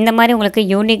 இந்த மாதிரி உங்களுக்கு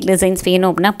யூனிக் டிசைன்ஸ் வேணும்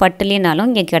அப்படின்னா பட்டுலேனாலும்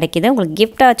இங்கே கிடைக்கிது. உங்களுக்கு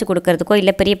கிஃப்டாக வச்சு கொடுக்கறதுக்கோ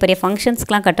இல்லை பெரிய பெரிய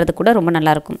ஃபங்க்ஷன்ஸ்க்கெலாம் கட்டுறதுக்கு கூட ரொம்ப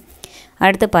நல்லாயிருக்கும்.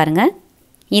 அடுத்து பாருங்கள்,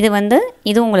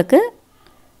 இது உங்களுக்கு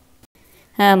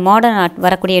மாடர்ன் ஆர்ட்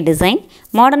வரக்கூடிய டிசைன்.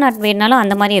 மாடர்ன் ஆர்ட் வேணுனாலும்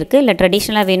அந்த மாதிரி இருக்குது. இல்லை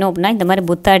ட்ரெடிஷ்னலாக வேணும் அப்படின்னா இந்த மாதிரி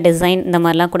புத்தா டிசைன் இந்த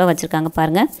மாதிரிலாம் கூட வச்சுருக்காங்க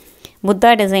பாருங்கள். புத்தா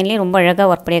டிசைன்லேயே ரொம்ப அழகாக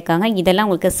ஒர்க் பண்ணியிருக்காங்க. இதெல்லாம்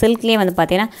உங்களுக்கு சில்க்லேயே வந்து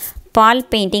பார்த்திங்கன்னா பால்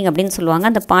பெயிண்டிங் அப்படின்னு சொல்லுவாங்க.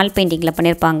 அந்த பால் பெயிண்டிங்கில்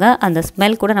பண்ணியிருப்பாங்க. அந்த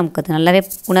ஸ்மெல் கூட நமக்கு அது நல்லாவே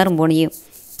உணரும் முடியும்.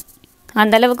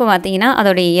 அந்தளவுக்கு பார்த்திங்கன்னா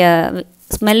அதோடைய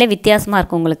ஸ்மெல்லே வித்தியாசமாக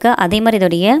இருக்கும் உங்களுக்கு. அதே மாதிரி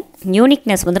இதோடைய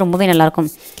யூனிக்னஸ் வந்து ரொம்பவே நல்லாயிருக்கும்.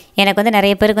 எனக்கு வந்து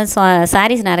நிறைய பேருக்கு வந்து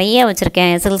சாரீஸ் நிறைய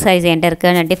வச்சுருக்கேன், சில்க் சாரீஸ் என்கிட்ட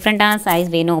இருக்குது, நான் டிஃப்ரெண்ட்டான சாரீஸ்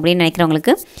வேணும் அப்படின்னு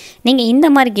நினைக்கிறவங்களுக்கு நீங்கள் இந்த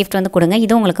மாதிரி கிஃப்ட் வந்து கொடுங்க.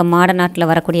 இதுவும் உங்களுக்கு மாடர்ன் ஆர்ட்டில்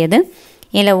வரக்கூடியது.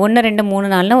 இல்லை 1 2 3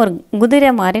 4 ஒரு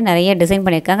குதிரை மாதிரி நிறைய டிசைன்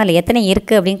பண்ணியிருக்காங்க. அதில் எத்தனை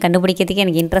இருக்குது அப்படின்னு கண்டுபிடிக்கிறதுக்கு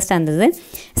எனக்கு இன்ட்ரெஸ்ட்டாக இருந்தது.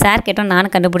 சார் கேட்டோம்,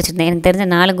 நானும் கண்டுபிடிச்சிட்டேன். எனக்கு தெரிஞ்ச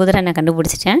 4 குதிரை நான்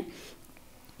கண்டுபிடிச்சிட்டேன்.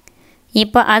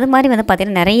 இப்போ அது மாதிரி வந்து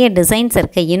பார்த்திங்கன்னா நிறைய டிசைன்ஸ்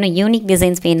இருக்குது. இன்னும் யூனிக்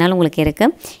டிசைன்ஸ் வேணாலும் உங்களுக்கு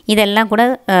இருக்குது. இதெல்லாம் கூட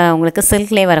உங்களுக்கு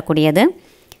சில்க்லேயே வரக்கூடியது.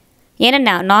 ஏன்னா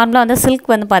நார்மலாக வந்து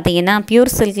சில்க் வந்து பார்த்திங்கன்னா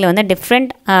பியூர் சில்கில் வந்து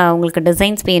டிஃப்ரெண்ட் உங்களுக்கு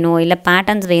டிசைன்ஸ் வேணும், இல்லை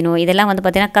பேட்டர்ன்ஸ் வேணும். இதெல்லாம் வந்து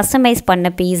பார்த்திங்கன்னா கஸ்டமைஸ்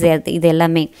பண்ண பீஸ். இது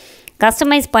எல்லாமே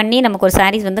கஸ்டமைஸ் பண்ணி நமக்கு ஒரு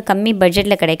சாரீஸ் வந்து கம்மி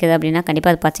பட்ஜெட்டில் கிடைக்குது அப்படின்னா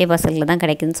கண்டிப்பாக அது பச்சையப்பா சில்கில் தான்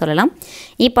கிடைக்குதுன்னு சொல்லலாம்.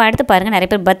 இப்போ அடுத்து பாருங்கள், நிறைய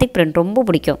பேர் பத்திக் பிரிண்ட் ரொம்ப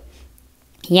பிடிக்கும்.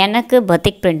 எனக்கு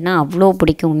பத்திக் பிரிண்ட்னா அவ்வளோ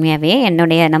பிடிக்கும் உண்மையாகவே.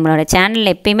 நம்மளோட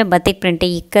சேனலில் எப்போயுமே பத்திக் பிரிண்ட்டு,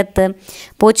 இக்கத்து,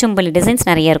 போச்சும்பள்ளி டிசைன்ஸ்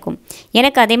நிறைய இருக்கும்.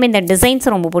 எனக்கு அதேமாதிரி இந்த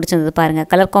டிசைன்ஸ் ரொம்ப பிடிச்சிருந்தது பாருங்கள்.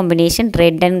 Colour combination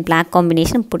red and black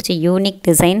combination பிடிச்ச யூனிக்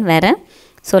டிசைன் வேறு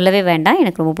சொல்லவே வேண்டாம்.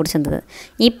 எனக்கு ரொம்ப பிடிச்சிருந்தது.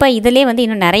 இப்போ இதிலே வந்து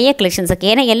இன்னும் நிறைய கலெக்ஷன்ஸ்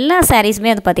இருக்குது. ஏன்னா எல்லா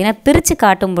சாரீஸுமே அது பார்த்திங்கன்னா பிரித்து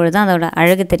காட்டும்பொழுது தான் அதோட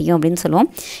அழகு தெரியும் அப்படின்னு சொல்லுவோம்.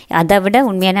 அதை விட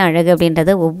உண்மையான அழகு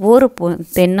அப்படின்றது ஒவ்வொரு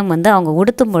பெண்ணும் வந்து அவங்க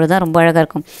உடுத்தும் பொழுது தான் ரொம்ப அழகாக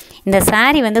இருக்கும். இந்த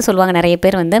சாரீ வந்து சொல்லுவாங்க நிறைய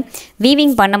பேர் வந்து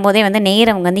வீவிங் பண்ணும்போதே வந்து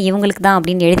நேரம் வந்து இவங்களுக்கு தான்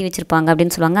அப்படின்னு எழுதி வச்சுருப்பாங்க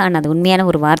அப்படின்னு சொல்லுவாங்க. ஆனால் அது உண்மையான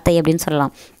ஒரு வார்த்தை அப்படின்னு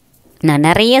சொல்லலாம். நான்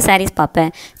நிறைய சாரீஸ் பார்ப்பேன்,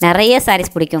 நிறைய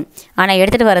சாரீஸ் பிடிக்கும். ஆனால்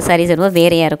எடுத்துகிட்டு வர சாரீஸ் ரொம்ப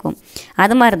வேறையாக இருக்கும்.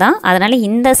 அது மாதிரி தான். அதனால்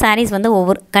இந்த சாரீஸ் வந்து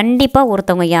கண்டிப்பாக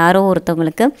ஒருத்தவங்க யாரோ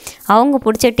ஒருத்தவங்களுக்கு அவங்க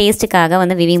பிடிச்ச டேஸ்ட்டுக்காக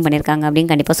வந்து விவிங் பண்ணியிருக்காங்க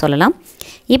அப்படின்னு கண்டிப்பாக சொல்லலாம்.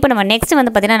 இப்போ நம்ம நெக்ஸ்ட்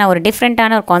வந்து பார்த்திங்கன்னா நான் ஒரு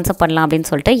டிஃப்ரெண்ட்டான ஒரு கான்செப்ட் பண்ணலாம் அப்படின்னு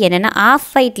சொல்லிட்டு என்னென்னா ஆஃப்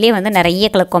ஒயிட்லேயே வந்து நிறைய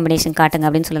கலர் காம்பினேஷன் காட்டுங்க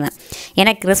அப்படின்னு சொல்லுவேன்.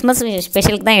 ஏன்னா கிறிஸ்மஸ்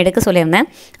ஸ்பெஷலுக்கு தான் எடுக்க சொல்லியிருந்தேன்.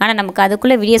 ஆனால் நமக்கு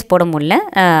அதுக்குள்ளே வீடியோஸ் போட முடியல.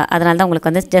 அதனால தான்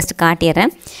உங்களுக்கு வந்து ஜஸ்ட்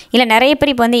காட்டிடுறேன். இல்லை நிறைய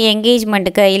பேர் இப்போ வந்து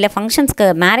என்கேஜ்மெண்ட்டுக்கு இல்லை ஃபங்க்ஷன்ஸ்க்கு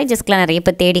மேரேஜஸ்க்கு நிறைய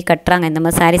பேர் தேடி கட்டுறாங்க இந்த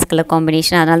மாதிரி சாரீஸ் கலர்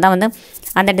காம்பினேஷன். அதனால தான் வந்து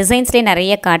அந்த டிசைன்ஸ்லேயே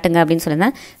நிறைய காட்டுங்க அப்படின்னு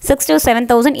சொல்லியிருந்தேன். 6 to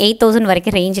 7000 8000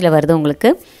 வரைக்கும் ரேஞ்சில் வருது உங்களுக்கு.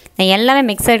 எல்லாமே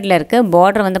மிக்சடில் இருக்குது.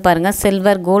 பார்டர் வந்து பாருங்கள்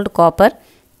சில்வர், கோல்டு, காப்பர்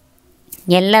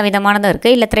எல்லா விதமானதும்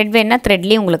இருக்குது. இல்லை த்ரெட் வேணுன்னா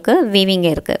த்ரெட்லேயும் உங்களுக்கு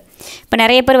வீவிங்கே இருக்குது. இப்போ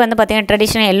நிறைய பேர் வந்து பார்த்திங்கன்னா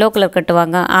ட்ரெடிஷ்னல் எல்லோ கலர்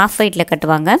கட்டுவாங்க, ஆஃப் ஒயிட்டில்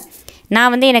கட்டுவாங்க.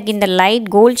 நான் வந்து எனக்கு இந்த light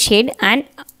gold shade and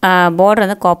border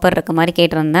வந்து காப்பர் இருக்க மாதிரி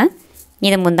கேட்டிருந்தேன்.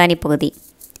 இது முந்தானி பகுதி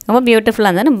ரொம்ப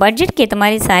பியூட்டிஃபுல்லாக இருந்தது. பட்ஜெட்க்கு ஏற்ற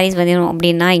மாதிரி சாரீஸ் வேணும்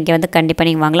அப்படின்னா இங்கே வந்து கண்டிப்பாக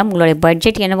நீங்கள் வாங்கலாம். உங்களுடைய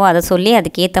பட்ஜெட் என்னவோ அதை சொல்லி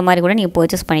அதுக்கேற்ற மாதிரி கூட நீங்கள்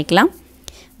பர்ச்சேஸ் பண்ணிக்கலாம்.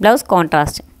 Blouse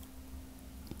contrast.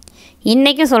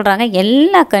 இன்றைக்கும் சொல்கிறாங்க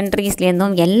எல்லா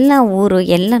கண்ட்ரீஸ்லேருந்தும் எல்லா ஊர்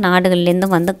எல்லா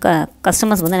நாடுகள்லேருந்தும் வந்து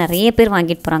கஸ்டமர்ஸ் வந்து நிறைய பேர்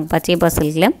வாங்கிட்டு போகிறாங்க பச்சையப்பா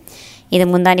சில்கில். இது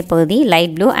முந்தானி பகுதி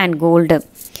லைட் ப்ளூ அண்ட் கோல்டு.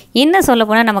 இன்னும் சொல்ல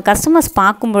போனால் நம்ம கஸ்டமர்ஸ்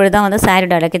பார்க்கும்பொழுது தான் வந்து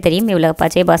சாரியோட அழகு தெரியும். இவ்வளோ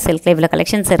பச்சையப்பா சில்கில் இவ்வளோ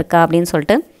கலெக்ஷன்ஸ் இருக்கா அப்படின்னு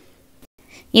சொல்லிட்டு.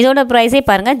 இதோட ப்ரைஸே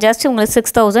பாருங்கள், ஜஸ்ட் உங்களுக்கு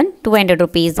 6200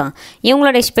 rupees தான்.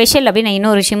 இவங்களோட ஸ்பெஷல் அப்படின்னு நான்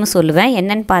இன்னொரு விஷயமும் சொல்லுவேன்.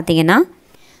 என்னென்னு பார்த்தீங்கன்னா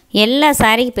எல்லா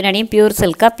சாரீக்கு பின்னாடியும் பியூர்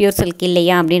சில்கா பியூர் சில்க்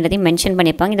இல்லையா அப்படின்றதையும் மென்ஷன்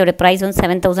பண்ணியிருப்பாங்க. இதோட ப்ரைஸ் வந்து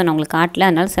 7000 அவங்களுக்கு காட்டல,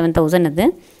 அதனால் 7000 இது.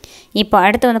 இப்போ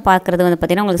அடுத்து வந்து பார்க்குறது வந்து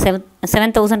பார்த்திங்கன்னா உங்களுக்கு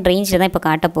 7000 ரேஞ்சில் தான் இப்போ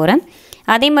காட்ட போகிறேன்.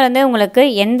 அதே மாதிரி வந்து உங்களுக்கு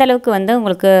எந்த அளவுக்கு வந்து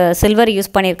உங்களுக்கு சில்வர்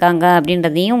யூஸ் பண்ணியிருக்காங்க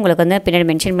அப்படின்றதையும் உங்களுக்கு வந்து பின்னாடி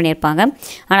மென்ஷன் பண்ணியிருப்பாங்க.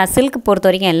 ஆனால் சில்க்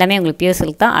பொறுத்த வரைக்கும் எல்லாமே உங்களுக்கு பியூர்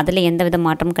சில்க் தான். அதில் எந்த வித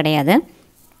மாற்றமும் கிடையாது.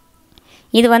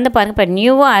 இது வந்து பாருங்கள் இப்போ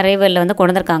நியூவாக அரைவலில் வந்து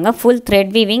கொண்டு வந்திருக்காங்க. Full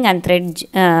thread weaving and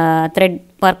thread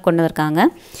work கொண்டு வந்திருக்காங்க.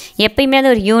 எப்பயுமே அது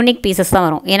ஒரு யூனிக் பீசஸ் தான்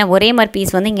வரும். ஏன்னா ஒரே மாதிரி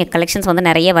பீஸ் வந்து இங்கே கலெக்ஷன்ஸ் வந்து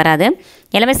நிறைய வராது.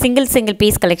 எல்லாமே சிங்கிள்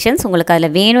பீஸ் கலெக்ஷன்ஸ். உங்களுக்கு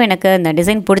அதில் வேணும், எனக்கு இந்த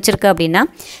டிசைன் பிடிச்சிருக்கு அப்படின்னா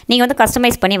நீங்கள் வந்து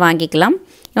கஸ்டமைஸ் பண்ணி வாங்கிக்கலாம்.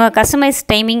 கஸ்டமைஸ்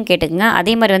டைமிங் கேட்டுக்குங்க.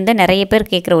 அதே மாதிரி வந்து நிறைய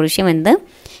பேர் கேட்குற ஒரு விஷயம் வந்து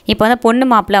இப்போ வந்து பொண்ணு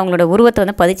மாப்பிள்ளை அவங்களோட உருவத்தை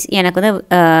வந்து பதிச்சு எனக்கு வந்து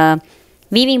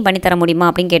வீவிங் பண்ணி தர முடியுமா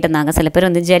அப்படின்னு கேட்டிருந்தாங்க. சில பேர்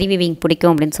வந்து ஜரி வீவிங்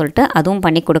பிடிக்கும் அப்படின்னு சொல்லிட்டு அதுவும்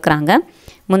பண்ணி கொடுக்குறாங்க.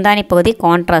 முந்தானி பகுதி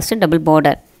கான்ட்ராஸ்ட்டு டபுள்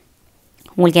பார்டர்.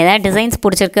 உங்களுக்கு எதாவது டிசைன்ஸ்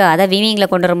பிடிச்சிருக்கு அதை வீவிங்கில்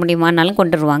கொண்டு வர முடியுமானாலும்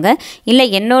கொண்டு வருவாங்க. இல்லை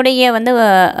என்னுடைய வந்து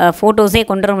ஃபோட்டோஸே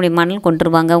கொண்டு வர முடியுமானாலும் கொண்டு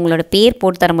வருவாங்க. உங்களோட பேர்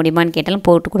போட்டு தர முடியுமான்னு கேட்டாலும்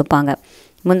போட்டு கொடுப்பாங்க.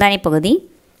 முந்தானி பகுதி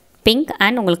பிங்க்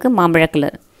அண்ட் உங்களுக்கு மாம்பழ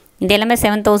கலர். இது எல்லாமே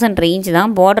 7000 ரேஞ்ச்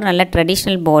தான். பார்டர் நல்ல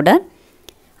ட்ரெடிஷ்னல் பார்டர்.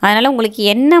 அதனால் உங்களுக்கு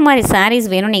என்ன மாதிரி சாரீஸ்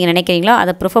வேணும்னு நீங்கள் நினைக்கிறீங்களோ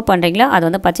அதை ப்ரிஃபர் பண்ணுறீங்களோ அதை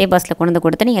வந்து பச்சையப்பாஸில் கொண்டு வந்து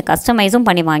கொடுத்து நீங்கள் கஸ்டமைஸும்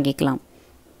பண்ணி வாங்கிக்கலாம்.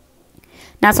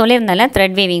 நான் சொல்லியிருந்தால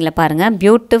த்ரெட் வீவிங்கில் பாருங்கள்,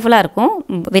 பியூட்டிஃபுல்லாக இருக்கும்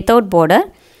வித்தவுட் பார்டர்.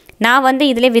 நான் வந்து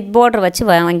இதிலே வித் பார்டர் வச்சு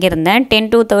வாங்கியிருந்தேன்.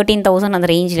 10,000 to 13,000 அந்த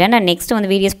ரேஞ்சில். நான் நெக்ஸ்ட்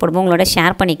வந்து வீடியோஸ் போடும்போது உங்களோட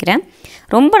ஷேர் பண்ணிக்கிறேன்.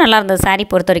 ரொம்ப நல்லா இருந்தது சாரீ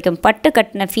பொறுத்த வரைக்கும். பட்டு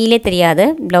கட்டின ஃபீலே தெரியாது.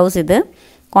 ப்ளவுஸ் இது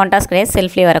கான்ட்ராஸ்ட் கிடையாது,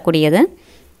 செல்ஃப்லேயே வரக்கூடியது.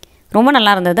 ரொம்ப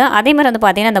நல்லா இருந்தது. அதே மாதிரி வந்து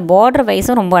பார்த்திங்கன்னா அந்த பார்டர்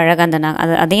வைஸும் ரொம்ப அழகாக இருந்தது.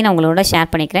 அதையும் நான் உங்களோட ஷேர்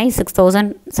பண்ணிக்கிறேன்.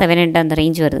 6,700 அந்த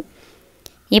ரேஞ்ச் வருது.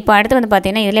 இப்போ அடுத்து வந்து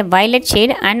பார்த்திங்கன்னா இதில் வயலட்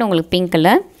ஷேட் அண்ட் உங்களுக்கு pink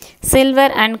colour,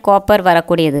 silver and copper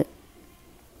வரக்கூடியது.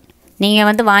 நீங்கள்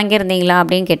வந்து வாங்கியிருந்தீங்களா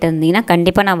அப்படின்னு கேட்டிருந்தீங்கன்னா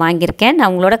கண்டிப்பாக நான் வாங்கியிருக்கேன். நான்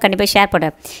உங்களோட கண்டிப்பாக ஷேர்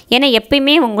பண்ணுறேன். ஏன்னா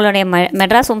எப்பயுமே உங்களுடைய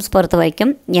மெட்ராஸ் பொறுத்த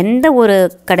வரைக்கும் எந்த ஒரு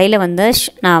கடையில் வந்து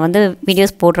நான் வந்து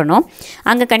வீடியோஸ் போடுறேனோ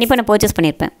அங்கே கண்டிப்பாக நான் பர்ச்சேஸ்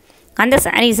பண்ணியிருப்பேன். அந்த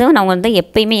சாரீஸும் நான் வந்து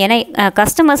எப்பயுமே ஏன்னா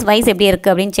கஸ்டமர்ஸ் வைஸ் எப்படி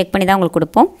இருக்குது அப்படின்னு செக் பண்ணி தான் உங்களுக்கு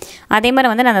கொடுப்போம். அதே மாதிரி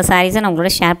வந்து நான் அந்த சாரீஸை நான்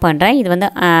உங்களோட ஷேர் பண்ணுறேன். இது வந்து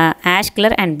ash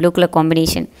colour and blue colour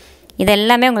combination. இது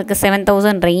எல்லாமே உங்களுக்கு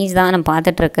 7,000 ரேஞ்ச் தான் நம்ம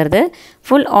பார்த்துட்ருக்கிறது.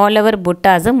 ஃபுல் ஆல் ஓவர்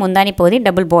புட்டாஸு, முந்தானி பகுதி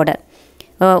டபுள் பார்டர்.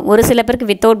 ஒரு சில பேருக்கு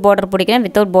வித்தவுட் பார்டர் பிடிக்கும்,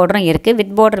 வித்தவுட் பார்டரும் இருக்குது.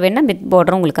 வித் பார்டர் வேணுன்னா வித்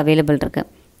பார்டரும் உங்களுக்கு அவைலபிள் இருக்குது.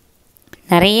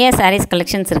 நிறைய சாரீஸ்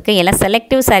கலெக்ஷன்ஸ் இருக்குது. எல்லாம்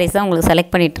செலக்டிவ் சாரீஸ் தான் உங்களுக்கு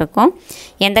செலக்ட் பண்ணிகிட்ருக்கோம்.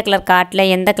 எந்த கலர் காட்டில்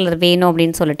எந்த கலர் வேணும்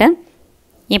அப்படின்னு சொல்லிட்டு.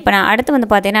 இப்போ நான் அடுத்து வந்து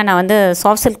பார்த்தீங்கன்னா நான் வந்து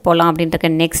சாஃப்ட் சில்க் போகலாம்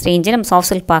அப்படின்ட்டு நெக்ஸ்ட் ரேஞ்சு நம்ம சாஃப்ட்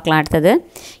சில்க் பார்க்கலாம் அடுத்தது.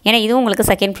 ஏன்னா இதுவும் உங்களுக்கு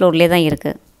செகண்ட் ஃப்ளோர்லேயே தான்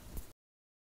இருக்குது.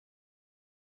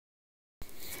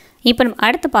 இப்போ நம்ம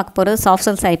அடுத்து பார்க்க போகிறது சாஃப்ட்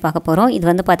சில்க் சாரீ பார்க்க போகிறோம். இது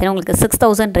வந்து பார்த்தீங்கன்னா உங்களுக்கு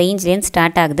 6,000 ரேஞ்ச்லேருந்து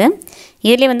ஸ்டார்ட் ஆகுது.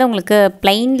 இதுலேயே வந்து உங்களுக்கு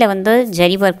ப்ளைனில் வந்து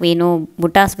ஜரி ஒர்க் வேணும்,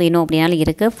 புட்டாஸ் வேணும் அப்படின்னாலும்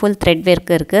இருக்குது. ஃபுல் த்ரெட்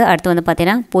ஒர்க் இருக்குது. அடுத்து வந்து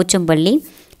பார்த்தீங்கன்னா பூச்சம்பள்ளி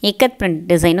இக்கத் பிரிண்ட்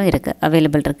டிசைனும் இருக்குது,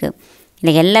 அவைலபிள் இருக்குது.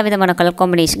 இல்லை எல்லா விதமான கலர்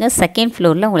காம்பினேஷனுங்க. செகண்ட்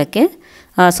ஃப்ளோரில் உங்களுக்கு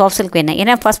சாஃப்ட் சில்க் வேணும்.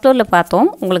 ஏன்னா ஃபஸ்ட் ஃப்ளோரில் பார்த்தோம்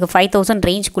உங்களுக்கு 5,000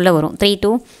 ரேஞ்சுக்குள்ளே வரும். 3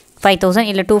 to 5,000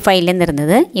 இல்லை 2,500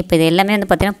 இருந்தது. இப்போ இது எல்லாமே வந்து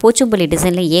பார்த்திங்கன்னா பூச்சம்பள்ளி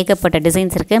டிசைனில் ஏகப்பட்ட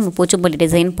டிசைன்ஸ் இருக்குது. நம்ம பூச்சம்பள்ளி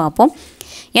டிசைன் பார்ப்போம்.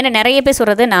 ஏன்னா நிறைய பேர்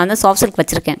சொல்கிறது நான் வந்து சாஃப்ட் சில்க்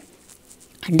வச்சுருக்கேன்,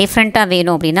 டிஃப்ரெண்ட்டாக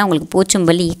வேணும் அப்படின்னா உங்களுக்கு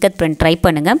பூச்சம்பள்ளி இக்கத் பிரிண்ட் ட்ரை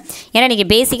பண்ணுங்கள். ஏன்னா நீங்கள்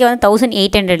பேசிக்காக வந்து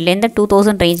 1,800லேருந்து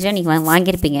 2,000 ரேஞ்சில் நீங்கள்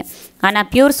வாங்கியிருப்பீங்க. ஆனால்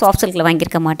பியூர் சாஃப்ட் சில்கில்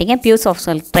வாங்கியிருக்க மாட்டீங்க. பியூர் சாஃப்ட்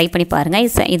சில்க் ட்ரை பண்ணி பாருங்கள்.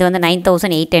 இது வந்து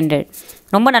 9,800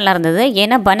 ரொம்ப நல்லா இருந்தது.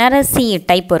 ஏன்னா பனாரசி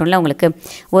டைப் வரும்ல, உங்களுக்கு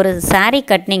ஒரு சாரீ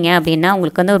கட்டினீங்க அப்படின்னா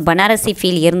உங்களுக்கு வந்து ஒரு பனாரசி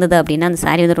ஃபீல் இருந்தது அப்படின்னா அந்த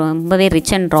சாரீ வந்து ரொம்பவே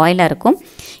ரிச் அண்ட் ராயலாக இருக்கும்.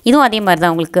 இதுவும் அதே மாதிரி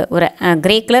தான் உங்களுக்கு ஒரு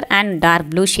grey colour and dark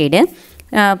blue shade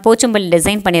Pochampalli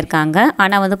design பண்ணியிருக்காங்க.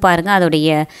 ஆனால் வந்து பாருங்கள் அதோடைய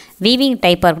வீவிங்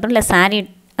டைப்பாக இருக்கட்டும் இல்லை சாரீ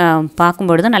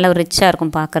பார்க்கும்பொழுதும் நல்ல ஒரு ரிச்சாக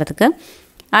இருக்கும் பார்க்குறதுக்கு.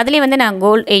 அதுலேயே வந்து நான்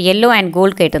எல்லோ அண்ட்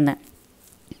கோல்டு கேட்டிருந்தேன்.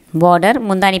 பார்டர்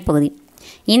முந்தானி பகுதி.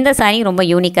 இந்த சாரீ ரொம்ப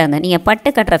யூனிக்காக இருந்தது. நீங்கள் பட்டு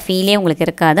கட்டுற ஃபீலே உங்களுக்கு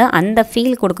இருக்காது. அந்த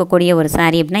ஃபீல் கொடுக்கக்கூடிய ஒரு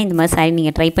சாரீ அப்படின்னா இந்த மாதிரி சாரீ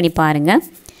நீங்கள் ட்ரை பண்ணி பாருங்கள்.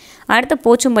 அடுத்து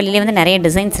போச்சம்பள்ளியிலே வந்து நிறைய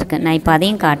டிசைன்ஸ் இருக்குது. நான் இப்போ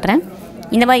அதையும் காட்டுறேன்.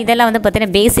 இந்த மாதிரி இதெல்லாம் வந்து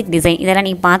பார்த்தீங்கன்னா பேசிக் டிசைன். இதெல்லாம்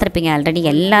நீங்கள் பார்த்துருப்பீங்க ஆல்ரெடி.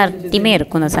 எல்லாத்தையுமே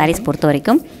இருக்கும் இந்த சாரீஸ் பொறுத்த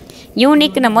வரைக்கும்.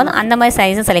 யூனிக்னும் போது அந்த மாதிரி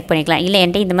சாரீஸும் செலக்ட் பண்ணிக்கலாம். இல்லை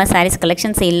என்கிட்ட இந்த மாதிரி சாரீஸ்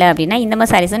கலெக்ஷன்ஸ் இல்லை அப்படின்னா இந்த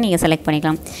மாதிரி சாரீஸும் நீங்கள் செலக்ட்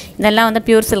பண்ணிக்கலாம். இதெல்லாம் வந்து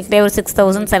பியூர் சில்க்லேயே ஒரு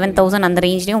 6,000 7,000 அந்த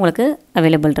ரேஞ்ச்லேயும் உங்களுக்கு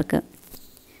அவைலபிள் இருக்குது.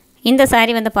 இந்த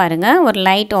சாரீ வந்து பாருங்கள் ஒரு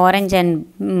light orange and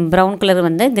brown colour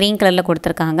வந்து க்ரீன் கலரில்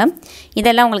கொடுத்துருக்காங்க.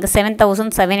 இதெல்லாம் உங்களுக்கு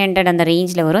 7,700 அந்த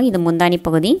ரேஞ்சில் வரும். இது முந்தானி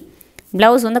பகுதி.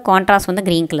 ப்ளவுஸ் வந்து கான்ட்ராஸ்ட் வந்து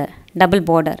க்ரீன் கலர் டபுள்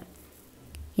பார்டர்.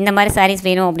 இந்த மாதிரி சாரீஸ்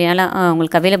வேணும் அப்படின்னாலும்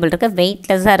உங்களுக்கு அவைலபிள் இருக்குது.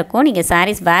 வெயிட்லெஸ்ஸாக இருக்கும். நீங்கள்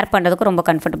சாரீஸ் வேர் பண்ணுறதுக்கும் ரொம்ப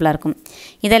கம்ஃபர்டபுளாக இருக்கும்.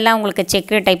 இதெல்லாம் உங்களுக்கு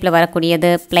செக்கு டைப்பில்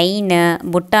வரக்கூடியது, ப்ளைனு,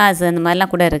 புட்டாஸ் அந்த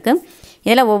மாதிரிலாம் கூட இருக்குது.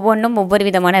 இதில் ஒவ்வொன்றும் ஒவ்வொரு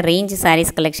விதமான ரேஞ்ச்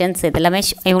சாரீஸ் கலெக்ஷன்ஸ். இதெல்லாமே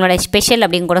இவங்களோட ஸ்பெஷல்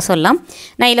அப்படின்னு கூட சொல்லலாம்.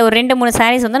 நான் இதில் ஒரு 2-3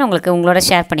 சாரீஸ் வந்து நான் உங்களுக்கு உங்களோட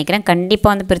ஷேர் பண்ணிக்கிறேன்.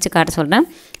 கண்டிப்பாக வந்து பிரித்து காட்ட சொல்கிறேன்.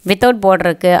 வித்தவுட் பார்டர்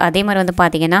இருக்குது. அதே மாதிரி வந்து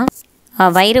பார்த்திங்கன்னா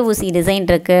வைர ஊசி டிசைன்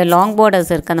இருக்குது, லாங்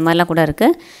பார்டர்ஸ் இருக்குது, அந்த மாதிரிலாம் கூட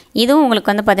இருக்குது. இதுவும்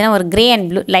உங்களுக்கு வந்து பார்த்திங்கன்னா ஒரு grey and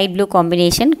blue light blue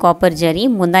combination, copper zari.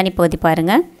 முந்தானி பகுதி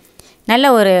பாருங்கள் நல்ல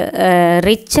ஒரு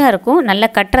ரிச்சாக இருக்கும். நல்லா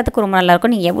கட்டுறதுக்கு ரொம்ப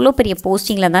நல்லாயிருக்கும். நீங்கள் எவ்வளோ பெரிய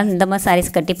போஸ்டிங்கில் இருந்தாலும் இந்த மாதிரி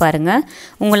சாரீஸ் கட்டி பாருங்கள்.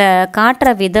 உங்களை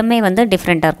காட்டுற விதமே வந்து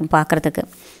டிஃப்ரெண்ட்டாக இருக்கும் பார்க்குறதுக்கு.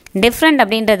 டிஃப்ரெண்ட்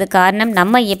அப்படின்றது காரணம்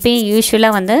நம்ம எப்பயும்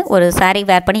யூஸ்வலாக வந்து ஒரு saree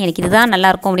வேர் பண்ணி எனக்கு இதுதான்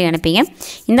நல்லாயிருக்கும் அப்படின்னு நினைப்பீங்க.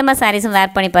 இந்த மாதிரி சாரீஸும்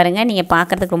வேர் பண்ணி பாருங்கள், நீங்கள்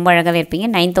பார்க்குறதுக்கு ரொம்ப அழகாகவே இருப்பீங்க.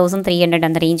 9300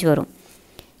 அந்த ரேஞ்ச் வரும்.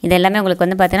 இது எல்லாமே உங்களுக்கு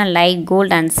வந்து பார்த்தீங்கன்னா லைட்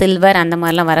கோல்டு அண்ட் சில்வர் அந்த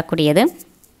மாதிரிலாம் வரக்கூடியது.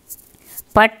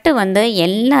 பட்டு வந்து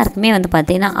எல்லாருக்குமே வந்து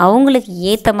பார்த்திங்கன்னா அவங்களுக்கு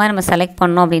ஏற்ற மாதிரி நம்ம செலக்ட்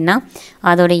பண்ணோம் அப்படின்னா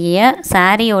அதோடைய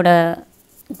சாரியோட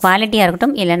குவாலிட்டியாக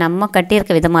இருக்கட்டும் இல்லை நம்ம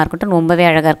கட்டியிருக்க விதமாக இருக்கட்டும் ரொம்பவே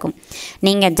அழகாக இருக்கும்.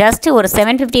 நீங்கள் ஜஸ்ட்டு ஒரு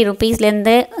 750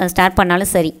 ருபீஸ்லேருந்து ஸ்டார்ட் பண்ணாலும்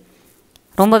சரி,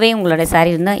 ரொம்பவே உங்களோட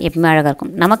சாரீ இருந்தால் எப்பவுமே அழகாக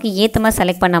இருக்கும். நமக்கு ஏற்ற மாதிரி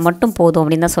செலக்ட் பண்ணால் மட்டும் போதும்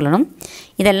அப்படின்னு தான் சொல்லணும்.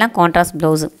 இதெல்லாம் கான்ட்ராஸ்ட்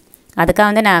ப்ளவுஸு. அதுக்காக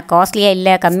வந்து நான் காஸ்ட்லியாக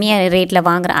இல்லை கம்மியாக ரேட்டில்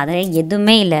வாங்குகிறேன் அதெல்லாம்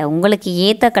எதுவுமே இல்லை. உங்களுக்கு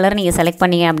ஏற்ற கலர் நீங்கள் செலக்ட்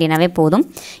பண்ணீங்க அப்படின்னாவே போதும்.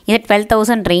 இது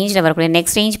 12,000 ரேஞ்சில் வரக்கூடிய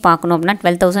நெக்ஸ்ட் ரேஞ்ச் பார்க்கணும் அப்படின்னா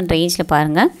 12,000 ரேஞ்சில்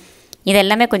பாருங்கள். இது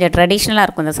எல்லாமே கொஞ்சம் ட்ரெடிஷ்னலாக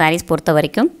இருக்கும் இந்த சாரீஸ் பொறுத்த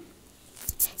வரைக்கும்.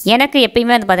 எனக்கு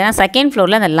எப்பயுமே வந்து பார்த்தீங்கன்னா செகண்ட்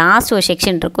ஃப்ளோரில் அந்த லாஸ்ட் ஒரு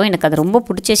செக்ஷன் இருக்கும். எனக்கு அது ரொம்ப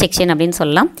பிடிச்ச செக்ஷன் அப்படின்னு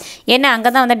சொல்லலாம். ஏன்னா அங்கே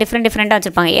தான் வந்து டிஃப்ரெண்ட்டாக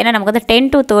வச்சுருப்பாங்க. ஏன்னா நமக்கு வந்து 10,000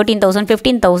 to 13,000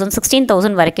 15,000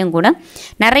 16,000 வரைக்கும் கூட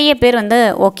நிறைய பேர் வந்து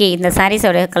ஓகே இந்த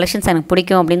சாரீஸோட கலெக்ஷன்ஸ் எனக்கு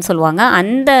பிடிக்கும் அப்படின்னு சொல்லுவாங்க.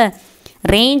 அந்த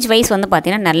ரேஞ்ச் வைஸ் வந்து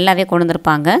பார்த்திங்கன்னா நல்லாவே கொண்டு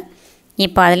வந்திருப்பாங்க.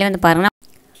 இப்போ அதிலே வந்து பாருங்கன்னா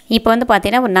இப்போ வந்து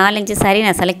பார்த்திங்கன்னா ஒரு 4-5 சாரீ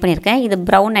நான் செலக்ட் பண்ணியிருக்கேன். இது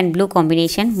ப்ரௌன் அண்ட் ப்ளூ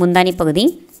காம்பினேஷன், முந்தானி பகுதி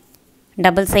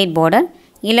டபுள் சைட் பார்டர்.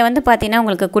 இதில் வந்து பார்த்திங்கன்னா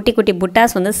உங்களுக்கு குட்டி குட்டி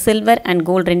புட்டாஸ் வந்து சில்வர் அண்ட்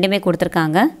கோல்டு ரெண்டுமே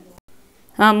கொடுத்துருக்காங்க.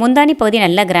 முந்தானி பகுதி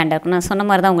நல்லா கிராண்டாக இருக்கும். நான் சொன்ன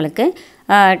மாதிரி தான் உங்களுக்கு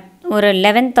ஒரு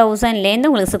 11,000லேருந்து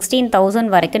உங்களுக்கு 16,000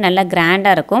 வரைக்கும் நல்லா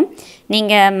கிராண்டாக இருக்கும்.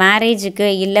 நீங்கள் மேரேஜுக்கு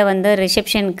இல்லை வந்து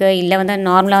ரிசப்ஷனுக்கு இல்லை வந்து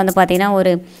நார்மலாக வந்து பார்த்திங்கன்னா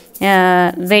ஒரு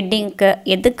வெட்டிங்க்கு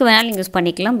எதுக்கு வேணாலும் நீங்கள் யூஸ்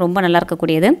பண்ணிக்கலாம். ரொம்ப நல்லா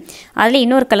இருக்கக்கூடியது. அதில்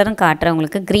இன்னொரு கலரும் காட்டுறேன்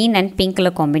உங்களுக்கு, green and pink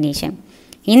colour combination.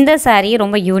 இந்த சாரீ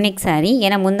ரொம்ப யூனிக் சாரீ.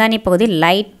 ஏன்னா முந்தானி பகுதி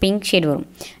லைட் பிங்க் ஷேட் வரும்.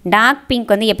 டார்க்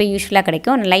பிங்க் வந்து எப்போ யூஸ்வலாக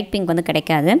கிடைக்கும், லைட் பிங்க் வந்து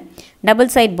கிடைக்காது.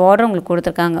 டபுள் சைட் பார்டர் உங்களுக்கு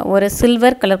கொடுத்துருக்காங்க. ஒரு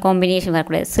சில்வர் கலர் காம்பினேஷன்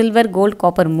வரக்கூடாது. சில்வர் கோல்டு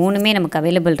காப்பர் மூணுமே நமக்கு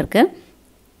அவைலபிள் இருக்குது.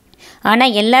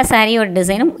 ஆனால் எல்லா சாரியோட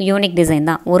டிசைனும் யூனிக்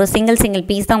டிசைன் தான். ஒரு சிங்கிள்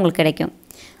பீஸ் தான் உங்களுக்கு கிடைக்கும்.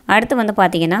 அடுத்து வந்து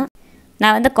பார்த்திங்கன்னா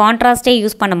நான் வந்து கான்ட்ராஸ்ட்டே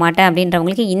யூஸ் பண்ண மாட்டேன்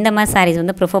அப்படின்றவங்களுக்கு இந்த மாதிரி சாரீஸ்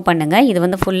வந்து ப்ரிஃபர் பண்ணுங்கள். இது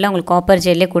வந்து ஃபுல்லாக உங்களுக்கு காப்பர்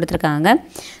ஜெல்லே கொடுத்துருக்காங்க.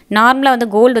 நார்மலாக வந்து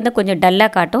கோல்டு வந்து கொஞ்சம்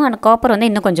டல்லாக காட்டும், ஆனால் காப்பர் வந்து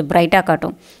இன்னும் கொஞ்சம் பிரைட்டாக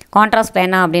காட்டும். கான்ட்ராஸ்ட்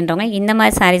வேணாம் அப்படின்றவங்க இந்த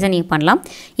மாதிரி சாரீஸை நீங்கள் பண்ணலாம்.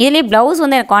 இதிலே ப்ளவுஸ்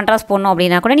வந்து எனக்கு கான்ட்ராஸ்ட் போடணும்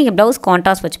அப்படின்னா கூட நீங்கள் ப்ளவுஸ்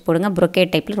கான்ட்ராஸ்ட் வச்சு போடுங்க.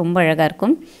 ப்ரொக்கேட் டைப்பில் ரொம்ப அழகாக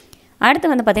இருக்கும்.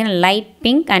 அடுத்து வந்து பார்த்திங்கன்னா light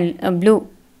pink and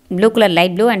blue colour,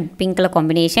 light blue and pink colour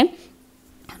combination.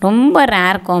 ரொம்ப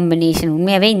ரேர் காம்பினேஷன்.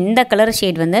 உண்மையாகவே இந்த கலர்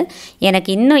ஷேட் வந்து எனக்கு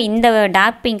இன்னும் இந்த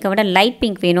டார்க் பிங்க்கை விட லைட்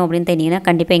பிங்க் வேணும் அப்படின்னு தெரிஞ்சிங்கன்னா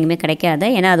கண்டிப்பாக எங்கேயுமே கிடைக்காது.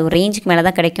 ஏன்னா அது ஒரு ரேஞ்சுக்கு மேலே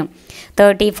தான் கிடைக்கும்.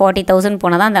 30,000-40,000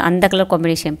 போனால் தான் அந்த கலர்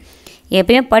காம்பினேஷன்.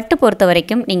 எப்பயுமே பட்டு பொறுத்த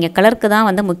வரைக்கும் நீங்கள் கலருக்கு தான்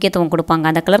வந்து முக்கியத்துவம் கொடுப்பாங்க.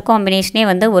 அந்த கலர் காம்பினேஷனே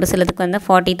வந்து ஒரு சிலதுக்கு வந்து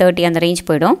 40-30 அந்த ரேஞ்ச்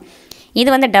போயிடும். இது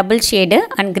வந்து double shade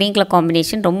and green colour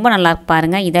combination ரொம்ப நல்லா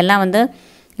பாருங்கள். இதெல்லாம் வந்து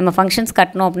நம்ம ஃபங்க்ஷன்ஸ்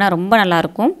கட்டணும் அப்படின்னா ரொம்ப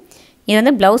நல்லாயிருக்கும். இது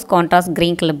வந்து blouse contrast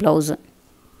green colour blouse.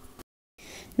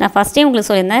 நான் ஃபஸ்ட் டைம் உங்களுக்கு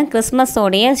சொல்லியிருந்தேன்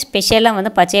கிறிஸ்மஸோடைய ஸ்பெஷலாக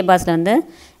வந்து பச்சையப்பாஸில் வந்து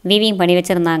வீவிங் பண்ணி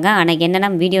வச்சுருந்தாங்க. ஆனால் என்னென்னா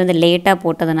வீடியோ வந்து லேட்டாக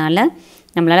போட்டதுனால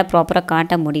நம்மளால் ப்ராப்பராக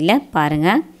காட்ட முடியல.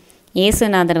 பாருங்கள்,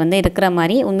 ஏசுநாதர் வந்து இருக்கிற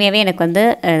மாதிரி. உண்மையாகவே எனக்கு வந்து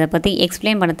இதை பற்றி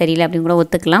எக்ஸ்பிளைன் பண்ண தெரியல அப்படின்னு கூட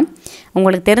ஒத்துக்கலாம்.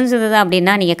 உங்களுக்கு தெரிஞ்சது தான்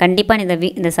அப்படின்னா நீங்கள்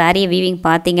கண்டிப்பாக இந்த சாரியை வீவிங்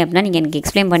பார்த்தீங்க அப்படின்னா நீங்கள் எனக்கு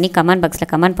எக்ஸ்பிளைன் பண்ணி கமெண்ட்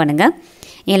பாக்ஸில் கமெண்ட் பண்ணுங்கள்.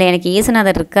 இல்லை எனக்கு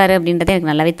ஏசுநாதர் இருக்கார் அப்படின்றது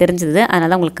எனக்கு நல்லாவே தெரிஞ்சுது, அதனால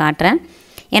தான் உங்களுக்கு காட்டுறேன்.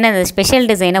 ஏன்னா அது ஸ்பெஷல்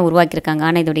டிசைனாக உருவாக்கியிருக்காங்க.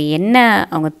 ஆனால் இதோடைய என்ன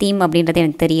அவங்க தீம் அப்படின்றது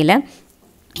எனக்கு தெரியல.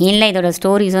 இல்லை இதோட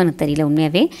ஸ்டோரிஸும் எனக்கு தெரியல.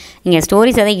 உண்மையாகவே நீங்கள்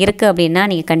ஸ்டோரிஸ் எதாவது இருக்குது அப்படின்னா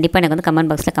நீங்கள் கண்டிப்பாக எனக்கு வந்து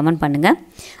கமெண்ட் பாக்ஸில் கமெண்ட் பண்ணுங்கள்.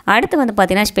 அடுத்து வந்து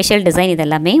பார்த்திங்கன்னா ஸ்பெஷல் டிசைன் இது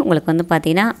எல்லாமே உங்களுக்கு வந்து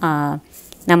பார்த்திங்கன்னா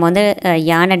நம்ம வந்து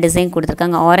யானை டிசைன்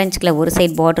கொடுத்துருக்காங்க. ஆரஞ்சு கலர் ஒரு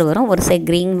சைட் பார்டர் வரும், ஒரு சைட்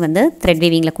க்ரீன் வந்து த்ரெட்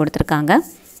வீவிங்கில் கொடுத்துருக்காங்க.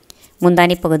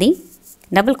 முந்தானி பகுதி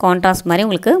டபுள் கான்ட்ராஸ்ட் மாதிரி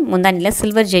உங்களுக்கு முந்தானியில்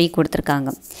சில்வர் ஜெரி கொடுத்துருக்காங்க.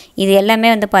 இது எல்லாமே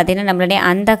வந்து பார்த்திங்கன்னா நம்மளுடைய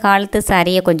அந்த காலத்து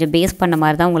சாரியை கொஞ்சம் பேஸ் பண்ண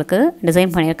மாதிரி தான் உங்களுக்கு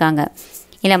டிசைன் பண்ணியிருக்காங்க.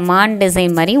 இல்லை மான்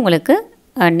டிசைன் மாதிரி உங்களுக்கு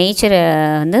நேச்சரை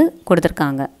வந்து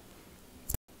கொடுத்துருக்காங்க.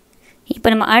 இப்போ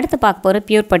நம்ம அடுத்து பார்க்க போகிறோம்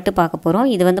பியூர் பட்டு பார்க்க போகிறோம்.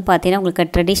 இது வந்து பார்த்திங்கன்னா உங்களுக்கு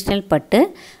ட்ரெடிஷ்னல் பட்டு,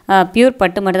 பியூர்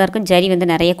பட்டு மட்டும் தான் இருக்கும். ஜரி வந்து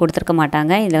நிறைய கொடுத்துருக்க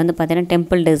மாட்டாங்க. இதில் வந்து பார்த்திங்கன்னா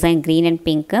temple design green and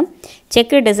pink,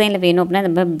 செக்கு டிசைனில் வேணும் அப்படின்னா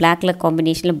இந்த மாதிரி பிளாக் கலர்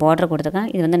காம்பினேஷனில் பார்டர்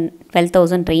கொடுத்துருக்காங்க. இது வந்து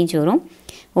 12,000 ரேஞ்ச் வரும்.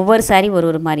 ஒவ்வொரு சாரி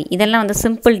ஒரு மாதிரி. இதெல்லாம் வந்து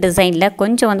சிம்பிள் டிசைனில்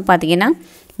கொஞ்சம் வந்து பார்த்திங்கன்னா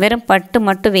வெறும் பட்டு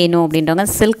மட்டும் வேணும் அப்படின்றவங்க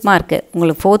சில்க் மார்க்கு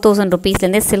உங்களுக்கு 4,000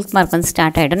 ருபீஸ்லேருந்தே சில்க் மார்க் வந்து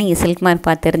ஸ்டார்ட் ஆகிடும். நீங்கள் சில்க் மார்க்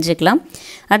பார்த்து தெரிஞ்சுக்கலாம்.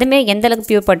 அதுமாரி எந்தளவுக்கு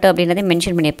பியூர் பட்டு அப்படின்றதே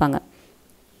மென்ஷன் பண்ணியிருப்பாங்க.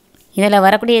 இதில்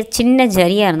வரக்கூடிய சின்ன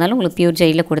ஜரியாக இருந்தாலும் உங்களுக்கு பியூர்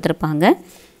ஜரியில் கொடுத்துருப்பாங்க.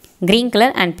 Green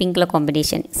colour and pink colour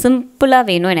combination. சிம்பிளாக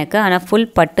வேணும் எனக்கு, ஆனால்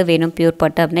ஃபுல் பட்டு வேணும் பியூர்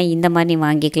பட்டு அப்படின்னா இந்த மாதிரி நீ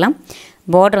வாங்கிக்கலாம்.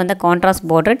 பார்டர் வந்து கான்ட்ராஸ்ட்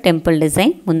பார்டர், டெம்பிள்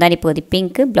டிசைன், முந்தானி பகுதி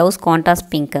பிங்க்கு, ப்ளவுஸ் கான்ட்ராஸ்ட்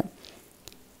பிங்க்கு.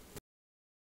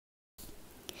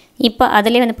 இப்போ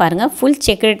அதிலே வந்து பாருங்கள் ஃபுல்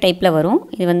செக்குடு டைப்பில் வரும்.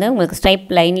 இது வந்து உங்களுக்கு ஸ்ட்ரைப்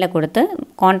லைனில் கொடுத்து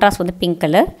கான்ட்ராஸ்ட் வந்து pink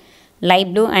colour,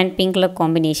 light blue and pink colour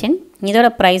combination. இதோட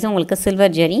ப்ரைஸும் உங்களுக்கு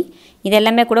சில்வர் ஜெரி. இது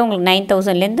எல்லாமே கூட உங்களுக்கு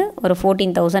 9000லேருந்து ஒரு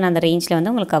 14000 அந்த ரேஞ்சில்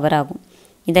வந்து உங்களுக்கு கவர் ஆகும்.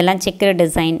 இதெல்லாம் செக்குடு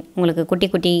டிசைன், உங்களுக்கு குட்டி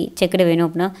குட்டி செக்குடு வேணும்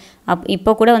அப்படின்னா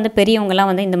இப்போ கூட வந்து பெரியவங்கலாம்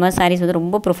வந்து இந்த மாதிரி சாரீஸ் வந்து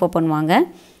ரொம்ப ப்ரிஃபர் பண்ணுவாங்க.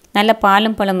 நல்ல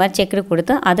பாலும் பழம் மாதிரி செக்குடு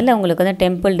கொடுத்து அதில் உங்களுக்கு வந்து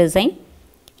டெம்பிள் டிசைன்.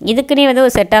 இதுக்குன்னே வந்து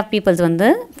ஒரு செட் ஆஃப் பீப்புள்ஸ் வந்து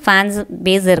ஃபேன்ஸ்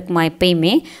பேஸ் இருக்குமா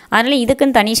எப்பயுமே, அதனால்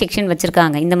இதுக்குன்னு தனி செக்ஷன்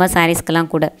வச்சுருக்காங்க. இந்த மாதிரி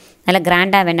சாரீஸ்க்கெல்லாம் கூட நல்லா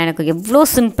கிராண்டாக வேணாம், எனக்கு எவ்வளோ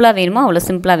சிம்பிளாக வேணுமோ அவ்வளோ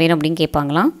சிம்பிளாக வேணும் அப்படின்னு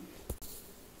கேட்பாங்களாம்.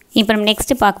 இப்போ நம்ம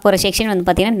நெக்ஸ்ட்டு பார்க்க போகிற செக்ஷன் வந்து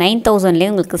பார்த்திங்கன்னா 9000லேயே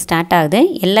உங்களுக்கு ஸ்டார்ட் ஆகுது.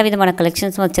 எல்லா விதமான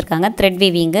கலெக்ஷன்ஸும் வச்சுருக்காங்க. த்ரெட்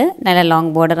வீவிங்கு, நல்ல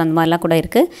லாங் பார்டர் அந்த மாதிரிலாம் கூட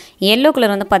இருக்குது. எல்லோ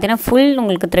கலர் வந்து பார்த்திங்கன்னா ஃபுல்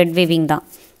உங்களுக்கு த்ரெட் வீவிங் தான்.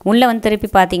 உள்ளே வந்து திருப்பி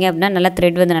பார்த்தீங்க அப்படின்னா நல்லா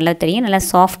த்ரெட் வந்து நல்லா தெரியும், நல்லா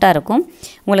சாஃப்டாக இருக்கும்.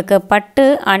 உங்களுக்கு பட்டு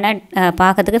ஆனால்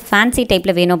பார்க்கறதுக்கு ஃபேன்சி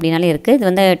டைப்பில் வேணும் அப்படின்னாலும் இருக்குது. இது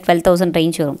வந்து 12000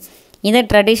 ரேஞ்ச் வரும். இது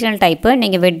ட்ரெடிஷ்னல் டைப்பு.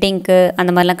 நீங்கள் வெட்டிங்க்கு அந்த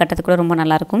மாதிரிலாம் கட்டுறதுக்கு கூட ரொம்ப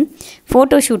நல்லாயிருக்கும்.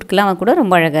 ஃபோட்டோ ஷூட்டுக்கெலாம் கூட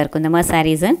ரொம்ப அழகாக இருக்கும் இந்த மாதிரி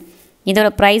சாரீஸு. இதோட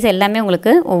ப்ரைஸ் எல்லாமே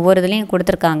உங்களுக்கு ஒவ்வொரு இதுலேயும்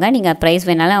கொடுத்துருக்காங்க. நீங்கள் ப்ரைஸ்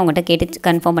வேணாலும் அவங்கள்ட்ட கேட்டு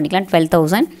கன்ஃபார்ம் பண்ணிக்கலாம்.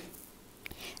 12000.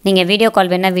 நீங்கள் வீடியோ கால்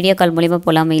வேணால் வீடியோ கால் மூலிமா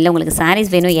போகலாமா, இல்லை உங்களுக்கு சாரீஸ்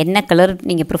வேணும், என்ன கலர்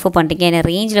நீங்கள் ப்ரிஃபர் பண்ணுறீங்க, என்ன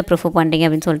ரேஞ்சில் ப்ரிஃபர் பண்ணுறீங்க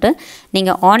அப்படின்னு சொல்லிட்டு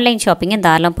நீங்கள் ஆன்லைன் ஷாப்பிங்கை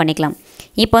தாராளம் பண்ணிக்கலாம்.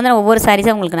 இப்போ வந்து நான் ஒவ்வொரு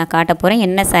சாரீஸாக உங்களுக்கு நான் காட்ட போகிறேன்.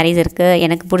 என்ன சாரீஸ் இருக்குது,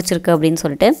 எனக்கு பிடிச்சிருக்கு அப்படின்னு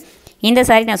சொல்லிட்டு. இந்த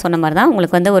சாரீ நான் சொன்ன மாதிரி தான்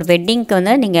உங்களுக்கு வந்து ஒரு வெட்டிங்க்கு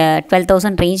வந்து நீங்கள்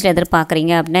 12000 ரேஞ்சில்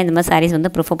எதிர்பார்க்குறீங்க அப்படின்னா இந்த மாதிரி சாரீஸ்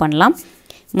வந்து ப்ரிஃபர் பண்ணலாம்.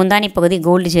 முந்தானி பகுதி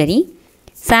கோல்டு ஜெரி.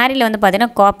 சாரியில் வந்து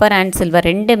பார்த்திங்கன்னா காப்பர் அண்ட் சில்வர்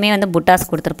ரெண்டுமே வந்து புட்டாஸ்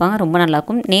கொடுத்துருப்பாங்க. ரொம்ப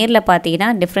நல்லாயிருக்கும். நேரில் பார்த்தீங்கன்னா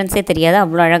டிஃப்ரென்ஸே தெரியாது,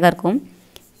 அவ்வளோ அழகாக இருக்கும்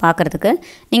பார்க்குறதுக்கு.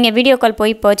 நீங்கள் வீடியோ கால்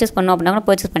போய் பர்ச்சேஸ் பண்ணோம் அப்படின்னா கூட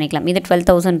பர்ச்சேஸ் பண்ணிக்கலாம். இது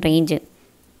 12000 ரேஞ்சு.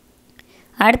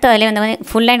 அடுத்து அதிலே வந்து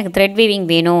ஃபுல்லாக எனக்கு த்ரெட் வீவிங்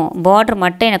வேணும், பார்டர்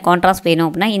மட்டும் எனக்கு கான்ட்ராஸ்ட் வேணும்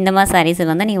அப்படின்னா இந்த மாதிரி சாரீஸ்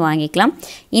வந்து நீங்கள் வாங்கிக்கலாம்.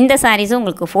 இந்த சாரீஸும்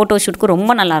உங்களுக்கு ஃபோட்டோ ஷூட்டுக்கு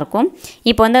ரொம்ப நல்லாயிருக்கும்.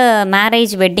 இப்போ வந்து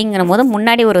மேரேஜ் வெட்டிங்கிற போது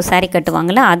முன்னாடி ஒரு சாரீ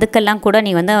கட்டுவாங்கள்ல, அதுக்கெல்லாம் கூட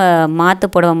நீ வந்து மாற்று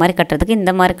புடவை மாதிரி கட்டுறதுக்கு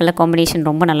இந்த மாதிரி கலர் காம்பினேஷன்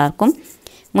ரொம்ப நல்லாயிருக்கும்.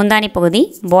 முந்தானி பகுதி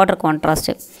பார்டர்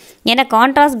கான்ட்ராஸ்ட்டு. ஏன்னா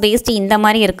கான்ட்ராஸ்ட் பேஸ்டு இந்த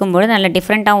மாதிரி இருக்கும்போது நல்ல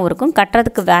டிஃப்ரெண்ட்டாகவும் இருக்கும்.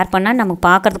 கட்டுறதுக்கு வேர் பண்ணால் நமக்கு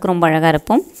பார்க்குறதுக்கு ரொம்ப அழகாக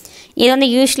இருக்கும். இது வந்து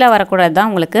யூஸ்வலாக வரக்கூடாது தான்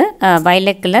உங்களுக்கு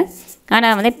வயலட் கலர்,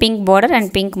 ஆனால் வந்து பிங்க் பார்டர்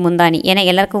அண்ட் பிங்க் முந்தானி. ஏன்னா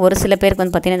எல்லாருக்கும் ஒரு சில பேருக்கு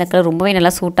வந்து பார்த்திங்கன்னா இந்த கலர் ரொம்பவே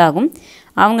நல்லா சூட் ஆகும்.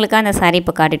 அவங்களுக்காக அந்த சாரீ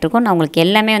இப்போ காட்டிகிட்ருக்கோம். நான் உங்களுக்கு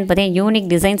எல்லாமே வந்து பார்த்திங்கன்னா யூனிக்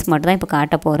டிசைன்ஸ் மட்டும் தான் இப்போ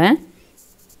காட்ட போகிறேன்.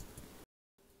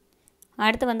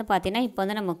 அடுத்து வந்து பார்த்திங்கன்னா இப்போ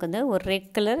வந்து நமக்கு வந்து ஒரு ரெட்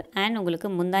கலர் அண்ட் உங்களுக்கு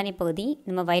முந்தானி பகுதி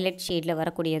நம்ம வயலட் ஷேடில்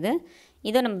வரக்கூடியது.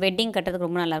 இதுவும் நம்ம வெட்டிங் கட்டுறதுக்கு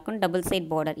ரொம்ப நல்லாயிருக்கும். Double side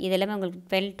border. இது எல்லாமே உங்களுக்கு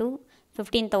 12,000 to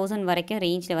 15,000 வரைக்கும்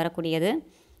ரேஞ்சில் வரக்கூடியது.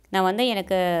 நான் வந்து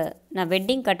நான்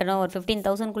வெட்டிங் கட்டணும் ஒரு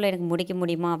 15,000க்குள்ளே எனக்கு முடிக்க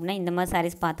முடியுமா அப்படின்னா இந்த மாதிரி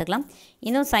சாரீஸ் பார்த்துக்கலாம்.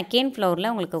 இன்னும் செகண்ட் ஃப்ளோரில்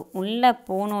உங்களுக்கு உள்ளே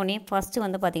போனோன்னே ஃபஸ்ட்டு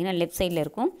வந்து பார்த்திங்கன்னா லெஃப்ட் சைடில்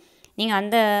இருக்கும். நீங்கள்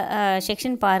அந்த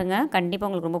செக்ஷன் பாருங்கள், கண்டிப்பாக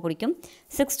உங்களுக்கு ரொம்ப பிடிக்கும்.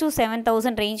 6,000 to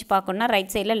 7,000 ரேஞ்ச் பார்க்கணுன்னா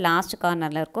ரைட் சைடில் லாஸ்ட்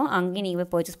கார்னரில் இருக்கும். அங்கேயும் நீங்கள்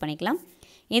போய் பர்ச்சேஸ் பண்ணிக்கலாம்.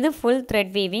 இது ஃபுல்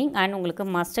த்ரெட் வீவிங் அண்ட் உங்களுக்கு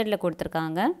மஸ்டர்டில்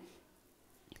கொடுத்துருக்காங்க.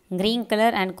 Green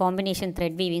colour and combination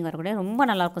thread weaving வரக்கூடிய ரொம்ப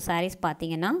நல்லாயிருக்கும் சாரீஸ்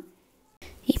பார்த்தீங்கன்னா.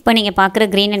 இப்போ நீங்கள் பார்க்குற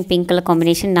green and pink colour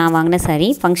combination நான் வாங்கின சாரீ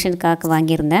ஃபங்க்ஷனுக்காக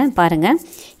வாங்கியிருந்தேன். பாருங்கள்,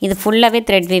 இது ஃபுல்லாகவே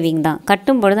த்ரெட் வீவிங் தான்.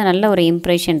 கட்டும் பொழுது நல்ல ஒரு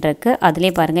இம்ப்ரெஷன் இருக்குது.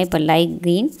 அதிலே பாருங்கள் இப்போ light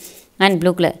green and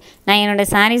blue colour. நான் என்னோடய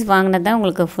சாரீஸ் வாங்கினது தான்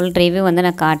உங்களுக்கு ஃபுல் ரிவ்யூ வந்து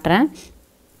நான் காட்டுறேன்.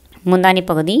 முந்தானி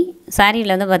பகுதி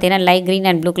சாரியில் வந்து பார்த்திங்கன்னா light green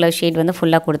and blue colour shade வந்து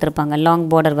ஃபுல்லாக கொடுத்துருப்பாங்க. லாங்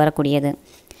பார்டர் வரக்கூடியது.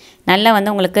 நல்லா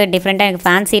வந்து உங்களுக்கு டிஃப்ரெண்ட்டாக எனக்கு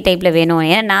ஃபேன்சி டைப்பில் வேணும்.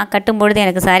 ஏன்னா நான் கட்டும்பொழுது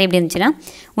எனக்கு சாரீ எப்படி இருந்துச்சுன்னா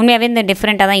உண்மையாகவே இந்த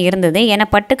டிஃப்ரெண்ட்டாக தான் இருந்தது. ஏன்னா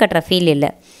பட்டு கட்டுற ஃபீல் இல்லை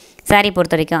சாரீ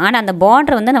பொறுத்த வரைக்கும். ஆனால் அந்த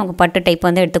பார்டர் வந்து நமக்கு பட்டு டைப்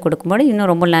வந்து எடுத்து கொடுக்கும்போது இன்னும்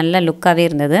ரொம்ப நல்ல லுக்காகவே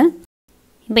இருந்தது.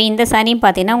 இப்போ இந்த சாரியும்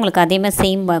பார்த்தீங்கன்னா உங்களுக்கு அதேமாதிரி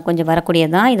சேம் கொஞ்சம்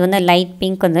வரக்கூடியது தான். இது வந்து லைட்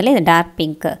பிங்க் வந்ததில் இது டார்க்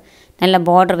பிங்க்கு. நல்ல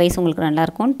பார்டர் வைஸ் உங்களுக்கு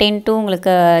நல்லாயிருக்கும். 10 to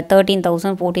உங்களுக்கு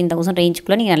 13,000 14,000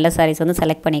 ரேஞ்சுக்குள்ளே நீங்கள் நல்ல சாரீஸ் வந்து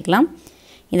செலக்ட் பண்ணிக்கலாம்.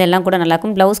 இதெல்லாம் கூட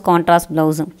நல்லாயிருக்கும். ப்ளவுஸ் கான்ட்ராஸ்ட்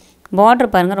ப்ளவுஸும் பார்டர்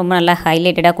பாருங்கள் ரொம்ப நல்லா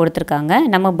ஹைலைட்டடாக கொடுத்துருக்காங்க.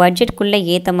 நம்ம பட்ஜெட்டுக்குள்ளே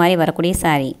ஏற்ற மாதிரி வரக்கூடிய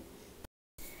சாரீ.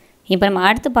 இப்போ நம்ம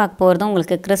அடுத்து பார்க்க போகிறதும்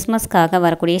உங்களுக்கு கிறிஸ்மஸ்க்காக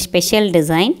வரக்கூடிய ஸ்பெஷல்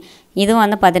டிசைன். இதுவும்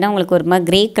வந்து பார்த்திங்கன்னா உங்களுக்கு ஒரு மாதிரி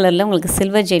க்ரே கலரில் உங்களுக்கு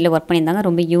சில்வர் ஜெயிலில் ஒர்க் பண்ணியிருந்தாங்க.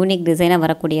 ரொம்ப யூனிக் டிசைனாக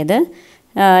வரக்கூடியது.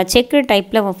 செக்கு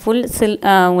டைப்பில் ஃபுல்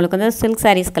உங்களுக்கு வந்து சில்க்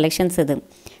சாரீஸ் கலெக்ஷன்ஸ். இது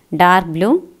டார்க்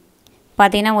ப்ளூ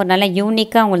பார்த்திங்கன்னா ஒரு நல்ல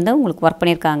யூனிக்காக உங்களுக்கு ஒர்க்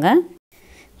பண்ணியிருக்காங்க.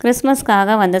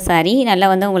 கிறிஸ்மஸ்க்காக வந்த சாரீ நல்லா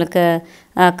வந்து உங்களுக்கு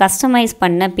கஸ்டமைஸ்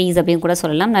பண்ண பீஸ் அப்படின்னு கூட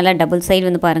சொல்லலாம். நல்லா டபுள் சைடு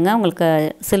வந்து பாருங்கள் உங்களுக்கு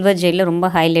சில்வர் ஜெயிலில் ரொம்ப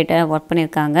ஹைலைட்டாக ஒர்க்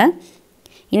பண்ணியிருக்காங்க.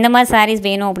 இந்த மாதிரி சாரீஸ்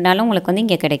வேணும் அப்படின்னாலும் உங்களுக்கு வந்து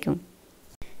இங்கே கிடைக்கும்.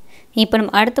 இப்போ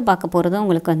நம்ம அடுத்து பார்க்க போகிறது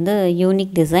உங்களுக்கு வந்து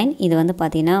யூனிக் டிசைன். இது வந்து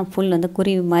பார்த்திங்கன்னா ஃபுல் வந்து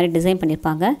குருவி மாதிரி டிசைன்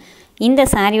பண்ணியிருப்பாங்க. இந்த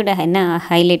சாரியோட என்ன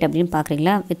ஹைலைட் அப்படின்னு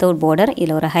பார்க்குறீங்களா? வித்தவுட் பார்டர்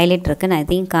இதில் ஒரு ஹைலைட் இருக்குது. நான்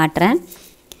இதையும் காட்டுறேன்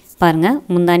பாருங்கள்.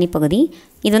 முந்தானி பகுதி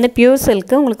இது வந்து பியூர்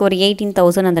சில்க்கு. உங்களுக்கு ஒரு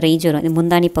 18,000 அந்த ரேஞ்ச் வரும். இது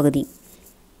முந்தானி பகுதி.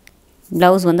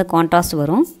 ப்ளவுஸ் வந்து கான்ட்ராஸ்ட்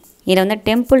வரும். இதில் வந்து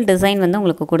டெம்பிள் டிசைன் வந்து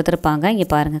உங்களுக்கு கொடுத்துருப்பாங்க. இங்கே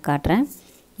பாருங்கள் காட்டுறேன்.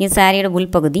 இது சாரியோட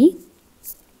உள் பகுதி.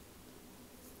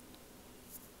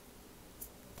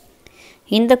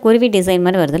 இந்த குருவி டிசைன்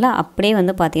மாதிரி வருதுல்ல, அப்படியே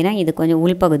வந்து பார்த்திங்கன்னா இது கொஞ்சம்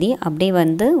உள்பகுதி அப்படியே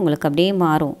வந்து உங்களுக்கு அப்படியே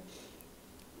மாறும்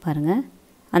பாருங்கள்.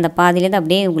 அந்த பாதியிலேருந்து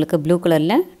அப்படியே உங்களுக்கு ப்ளூ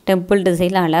கலரில் டெம்பிள்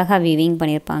டிசைனில் அழகாக வீவிங்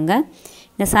பண்ணியிருப்பாங்க.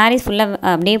 இந்த சாரீஸ் ஃபுல்லாக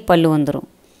அப்படியே பல்லு வந்துடும்.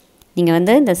 நீங்கள்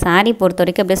வந்து இந்த சாரீ பொறுத்த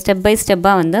வரைக்கும் அப்படியே ஸ்டெப் பை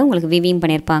ஸ்டெப்பாக வந்து உங்களுக்கு வீவிங்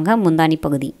பண்ணியிருப்பாங்க முந்தானி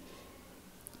பகுதி.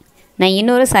 நான்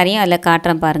இன்னொரு சாரியும் அதில்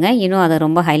காட்டுறேன் பாருங்கள், இன்னும் அது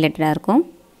ரொம்ப ஹைலைட்டடாக இருக்கும்.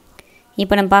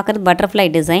 இப்போ நம்ம பார்க்குறது பட்டர்ஃப்ளை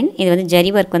டிசைன். இது வந்து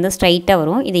ஜரி ஒர்க் வந்து ஸ்ட்ரைட்டாக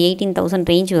வரும். இது 18,000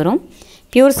 ரேஞ்ச் வரும்.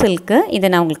 Pure silk. இதை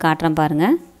நான் உங்களுக்கு காட்டுறேன்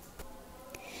பாருங்கள்.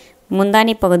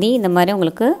 முந்தானி பகுதி இந்த மாதிரி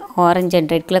உங்களுக்கு orange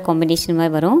and red colour combination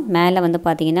மாதிரி வரும். மேலே வந்து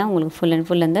பார்த்திங்கன்னா உங்களுக்கு ஃபுல் அண்ட்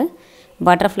ஃபுல் வந்து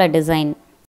பட்டர்ஃப்ளை டிசைன்.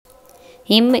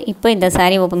 இப்போ இந்த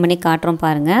சாரீ ஓப்பன் பண்ணி காட்டுறோம்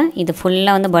பாருங்கள். இது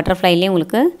ஃபுல்லாக வந்து பட்டர்ஃப்ளைலேயே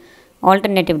உங்களுக்கு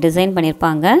ஆல்டர்னேட்டிவ் டிசைன்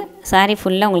பண்ணியிருப்பாங்க. சாரீ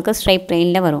ஃபுல்லாக உங்களுக்கு ஸ்ட்ரைப்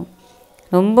ப்ளைனில் வரும்.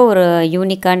 ரொம்ப ஒரு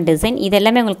யூனிக்கான டிசைன். இது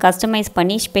எல்லாமே உங்களுக்கு கஸ்டமைஸ்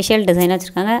பண்ணி ஸ்பெஷல் டிசைனாக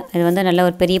வச்சுருக்காங்க. இது வந்து நல்ல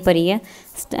ஒரு பெரிய பெரிய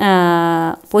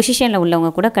பொசிஷனில்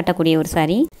உள்ளவங்க கூட கட்டக்கூடிய ஒரு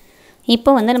சாரீ. இப்போ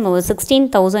வந்து நம்ம ஒரு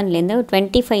 16,000லேருந்து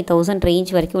 25,000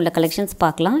 ரேஞ்ச் வரைக்கும் உள்ள கலெக்ஷன்ஸ்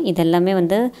பார்க்கலாம். இது எல்லாமே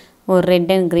வந்து ஒரு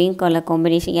red and green colour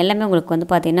combination எல்லாமே உங்களுக்கு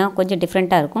வந்து பார்த்திங்கன்னா கொஞ்சம்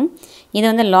டிஃப்ரெண்ட்டாக இருக்கும். இது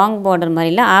வந்து லாங் பார்டர்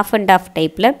மாதிரி இல்லை, ஆஃப் அண்ட் ஆஃப்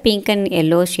டைப்பில் பிங்க் அண்ட்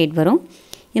எல்லோ ஷேட் வரும்.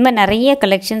 இது மாதிரி நிறைய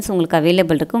கலெக்ஷன்ஸ் உங்களுக்கு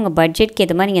அவைலபிள் இருக்குது. உங்கள் பட்ஜெட்க்கு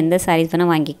ஏற்ற மாதிரி நீங்கள் எந்த சாரீஸ்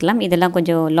வேணால் வாங்கிக்கலாம். இதெல்லாம்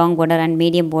கொஞ்சம் long border and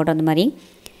medium border அந்த மாதிரி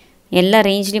எல்லா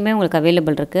ரேஞ்ச்லேயுமே உங்களுக்கு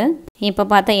அவைலபிள் இருக்குது. இப்போ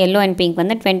பார்த்தா எல்லோ அண்ட் பிங்க்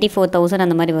வந்து 24,000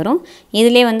 அந்த மாதிரி வரும்.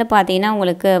 இதிலே வந்து பார்த்திங்கன்னா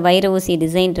உங்களுக்கு வைர ஊசி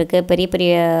டிசைன் இருக்குது. பெரிய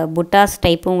பெரிய புட்டாஸ்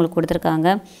டைப்பும் உங்களுக்கு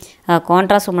கொடுத்துருக்காங்க.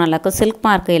 கான்ட்ராஸ்ட் ரொம்ப நல்லாயிருக்கும். சில்க்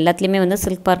மார்க் எல்லாத்துலேயுமே வந்து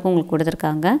சில்க் மார்க்கும் உங்களுக்கு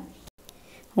கொடுத்துருக்காங்க.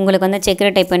 உங்களுக்கு வந்து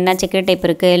செக்குடு டைப் என்ன செக்குடு டைப்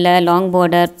இருக்குது, இல்லை லாங்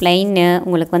பார்டர் ப்ளைன்னு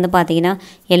உங்களுக்கு வந்து பார்த்திங்கன்னா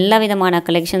எல்லா விதமான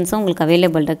கலெக்ஷன்ஸும் உங்களுக்கு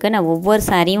அவைலபிள் இருக்குது. நான் ஒவ்வொரு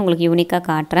சாரியும் உங்களுக்கு யூனிக்காக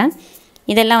காட்டுறேன்.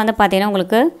 இதெல்லாம் வந்து பார்த்திங்கன்னா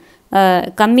உங்களுக்கு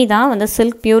கம்மி தான். வந்து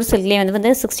சில்க் பியூர் சில்க்லேயே வந்து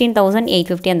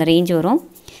 16,850 அந்த ரேஞ்ச் வரும்.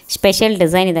 ஸ்பெஷல்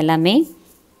டிசைன் இதெல்லாமே.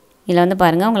 இதில் வந்து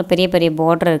பாருங்கள் உங்களுக்கு பெரிய பெரிய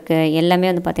பார்டர் இருக்குது. எல்லாமே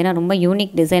வந்து பார்த்திங்கன்னா ரொம்ப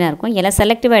யூனிக் டிசைனாக இருக்கும். எல்லாம்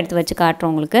செலக்டிவாக எடுத்து வச்சு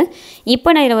காட்டுறோம் உங்களுக்கு.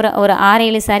 இப்போ நான் இதில் ஒரு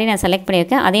 6-7 சாரி நான் செலக்ட்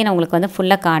பண்ணியிருக்கேன். அதையும் நான் உங்களுக்கு வந்து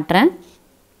ஃபுல்லாக காட்டுறேன்.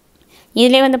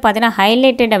 இதிலே வந்து பார்த்தீங்கன்னா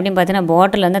ஹைலைட்டட் அப்படின்னு பார்த்தீங்கன்னா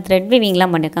பார்டரில் வந்து த்ரெட்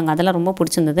வீவிங்லாம் பண்ணியிருக்காங்க. அதெல்லாம் ரொம்ப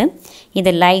பிடிச்சிருந்தது.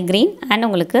 இது லைட் க்ரீன் அண்ட்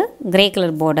உங்களுக்கு க்ரே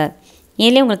கலர் பார்டர்.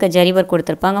 இதிலே உங்களுக்கு ஜரி ஒர்க்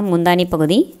கொடுத்துருப்பாங்க. முந்தானி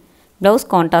பகுதி ப்ளவுஸ்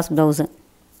கான்ட்ராஸ்ட் ப்ளவுஸு.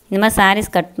 இந்த மாதிரி சாரீஸ்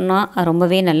கட்டினா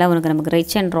ரொம்பவே நல்லா நமக்கு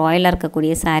ரிச் அண்ட் ராயலாக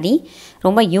இருக்கக்கூடிய சாரீ.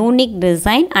 ரொம்ப யூனிக்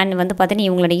டிசைன் அண்ட் வந்து பார்த்தீங்கன்னா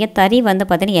இவங்களுடைய தறி வந்து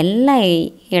பார்த்தீங்கன்னா எல்லா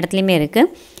இடத்துலையுமே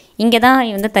இருக்குது. இங்கே தான்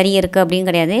வந்து தறி இருக்குது அப்படின்னு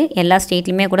கிடையாது. எல்லா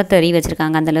ஸ்டேட்லையுமே கூட தறி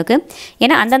வச்சுருக்காங்க அந்தளவுக்கு.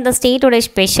 ஏன்னா அந்தந்த ஸ்டேட்டோட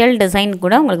ஸ்பெஷல் டிசைன்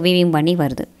கூட உங்களுக்கு வீவிங் பண்ணி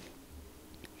வருது.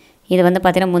 இது வந்து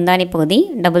பார்த்திங்கன்னா முந்தானி பகுதி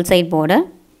டபுள் சைட் பார்டர்.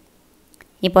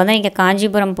 இப்போ வந்து நீங்கள்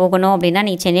காஞ்சிபுரம் போகணும் அப்படின்னா,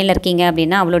 நீங்கள் சென்னையில் இருக்கீங்க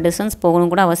அப்படின்னா அவ்வளோ டிஸ்டன்ஸ் போகணும்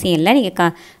கூட அவசியம் இல்லை.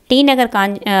 நீங்கள் டி நகர்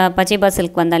பச்சையப்பா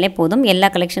சில்க் வந்தாலே போதும். எல்லா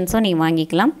கலெக்ஷன்ஸும் நீங்கள்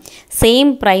வாங்கிக்கலாம்.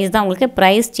 சேம் ப்ரைஸ் தான். உங்களுக்கு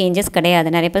ப்ரைஸ் சேஞ்சஸ்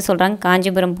கிடையாது. நிறைய பேர் சொல்கிறாங்க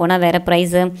காஞ்சிபுரம் போனால் வேறு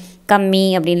ப்ரைஸு கம்மி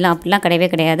அப்படிலாம் கிடையவே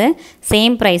கிடையாது.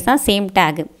 சேம் ப்ரைஸ் தான், சேம்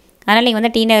டேகு. அதனால் நீங்கள்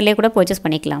வந்து டி நகர்லேயே கூட பர்ச்சேஸ்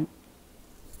பண்ணிக்கலாம்.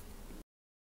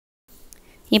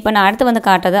 இப்போ நான் அடுத்து வந்து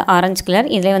காட்டுறது ஆரஞ்சு கலர்.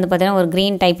 இதில் வந்து பார்த்திங்கன்னா ஒரு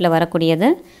க்ரீன் டைப்பில் வரக்கூடியது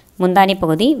முந்தானி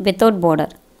பகுதி வித்தவுட்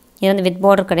பார்டர். இது வந்து வித்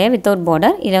பார்டர் கிடையாது, வித்தவுட்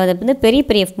பார்டர். இதில் வந்து பெரிய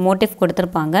பெரிய மோட்டிவ்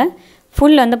கொடுத்துருப்பாங்க.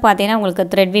 ஃபுல் வந்து பார்த்திங்கன்னா உங்களுக்கு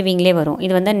த்ரெட் வீவிங்லேயே வரும்.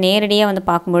 இது வந்து நேரடியாக வந்து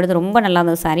பார்க்கும்பொழுது ரொம்ப நல்லா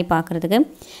இருந்தது சாரீ பார்க்குறதுக்கு.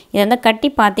 இது வந்து கட்டி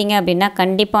பார்த்தீங்க அப்படின்னா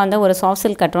கண்டிப்பாக வந்து ஒரு சாஃப்ட்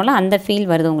சில்க் கட்டுறோம்ல அந்த ஃபீல்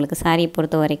வருது உங்களுக்கு சாரியை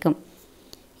பொறுத்த வரைக்கும்.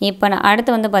 இப்போ நான்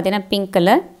அடுத்து வந்து பார்த்திங்கன்னா பிங்க்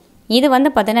கலர். இது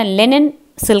வந்து பார்த்திங்கன்னா லெனின்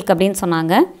சில்க் அப்படின்னு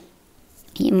சொன்னாங்க.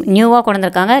 நியூவாக கொண்டு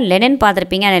வந்திருக்காங்க. லெனின்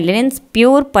பார்த்துருப்பீங்க. ஆனால் லெனின்ஸ்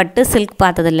பியூர் பட்டு சில்க்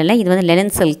பார்த்தது இல்லை. இது வந்து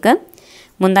லெனின் சில்க்கு.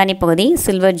 முந்தானி பகுதி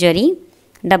silver zari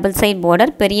double side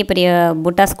border. பெரிய பெரிய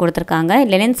புட்டாஸ் கொடுத்துருக்காங்க.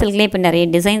 லெனின் சில்க்லேயே இப்போ நிறைய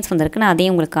டிசைன்ஸ் வந்திருக்கு. நான்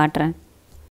அதையும் உங்களுக்கு காட்டுறேன்.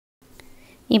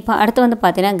 இப்போ அடுத்து வந்து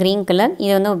பார்த்தீங்கன்னா க்ரீன் கலர்.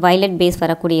 இது வந்து வயலட் பேஸ்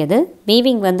வரக்கூடியது.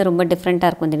 வீவிங் வந்து ரொம்ப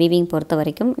டிஃப்ரெண்ட்டாக இருக்கும் இந்த வீவிங் பொறுத்த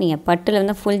வரைக்கும். நீங்கள் பட்டில்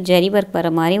வந்து ஃபுல் ஜரி ஒர்க்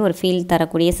வர மாதிரி ஒரு ஃபீல்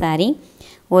தரக்கூடிய சாரீ.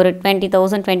 ஒரு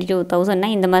 20,000 22,000னா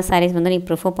இந்த மாதிரி சாரீஸ் வந்து நீங்கள்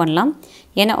ப்ரிஃபர் பண்ணலாம்.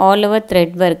 ஏன்னா ஆல் ஓவர்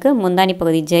த்ரெட் ஒர்க்கு, முந்தானி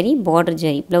பகுதி zari, border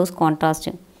zari, blouse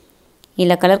contrast.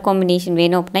 இல்லை கலர் காம்பினேஷன்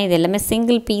வேணும் அப்படின்னா இது எல்லாமே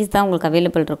சிங்கிள் பீஸ் தான் உங்களுக்கு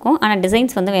அவைலபிள் இருக்கும். ஆனால்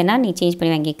டிசைன்ஸ் வந்து வேணால் நீங்கள் சேஞ்ச்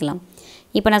பண்ணி வாங்கிக்கலாம்.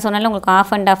 இப்போ நான் சொன்னாலும் உங்களுக்கு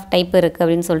ஆஃப் அண்ட் ஆஃப் டைப் இருக்குது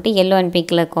அப்படின்னு சொல்லிட்டு yellow and pink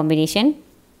colour combination.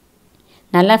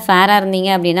 நல்லா ஃபேராக இருந்தீங்க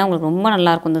அப்படின்னா உங்களுக்கு ரொம்ப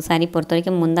நல்லாயிருக்கும் இந்த சாரீ பொறுத்த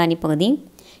வரைக்கும். முந்தானி பகுதி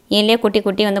இதுலேயே குட்டி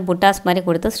குட்டி வந்து புட்டாஸ் மாதிரி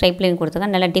கொடுத்து ஸ்ட்ரைப் லைன்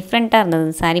கொடுத்துருக்காங்க. நல்லா டிஃப்ரெண்ட்டாக இருந்தது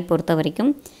இந்த சாரீ பொறுத்த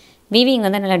வரைக்கும். வீவிங்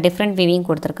வந்து நல்லா டிஃப்ரெண்ட் வீவிங்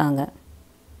கொடுத்துருக்காங்க.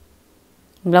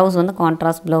 ப்ளவுஸ் வந்து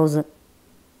கான்ட்ராஸ்ட் ப்ளவுஸு.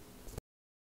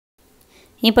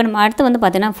 இப்போ நம்ம அடுத்து வந்து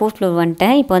பார்த்தீங்கன்னா ஃபோர்த் ஃப்ளோர்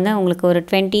வந்துட்டேன். இப்போ வந்து உங்களுக்கு ஒரு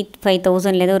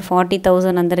 25,000லேருந்து ஒரு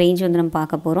 40,000 அந்த ரேஞ்ச் வந்து நம்ம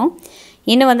பார்க்க போகிறோம்.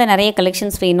 இன்னும் வந்து நிறைய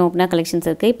கலெக்ஷன்ஸ் வேணும் அப்படின்னா கலெக்ஷன்ஸ்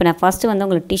இருக்குது. இப்போ நான் ஃபஸ்ட்டு வந்து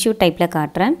உங்களுக்கு டிஷ்யூ டைப்பில்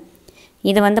காட்டுறேன்.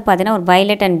 இது வந்து பார்த்தீங்கன்னா ஒரு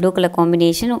violet and blue colour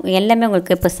combination. எல்லாமே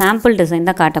உங்களுக்கு இப்போ சாம்பிள் டிசைன்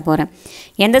தான் காட்ட போகிறேன்.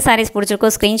 எந்த சாரீஸ்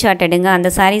பிடிச்சிருக்கோ ஸ்க்ரீன்ஷாட் எடுங்க.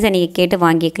 அந்த சாரீஸை நீங்கள் கேட்டு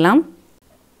வாங்கிக்கலாம்.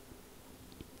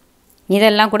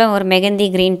 இதெல்லாம் கூட ஒரு மெகந்தி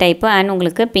க்ரீன் டைப்பு அண்ட்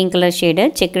உங்களுக்கு pink colour shade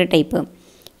checked type.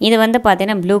 இது வந்து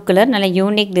பார்த்தீங்கன்னா ப்ளூ கலர், நல்ல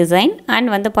யூனிக் டிசைன் அண்ட்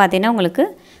வந்து பார்த்தீங்கன்னா உங்களுக்கு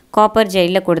காப்பர்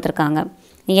ஜெல்லில் கொடுத்துருக்காங்க.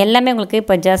 எல்லாமே உங்களுக்கு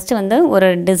இப்போ ஜஸ்ட் வந்து ஒரு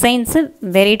டிசைன்ஸு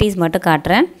வெரைட்டிஸ் மட்டும்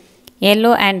காட்டுறேன். Yellow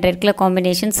and red colour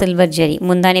combination silver ஜெரி,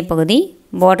 முந்தானி பகுதி,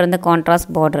 பார்டர் வந்து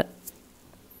கான்ட்ராஸ்ட் பார்டர்.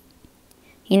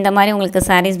 இந்த மாதிரி உங்களுக்கு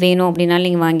சாரீஸ் வேணும் அப்படின்னாலும்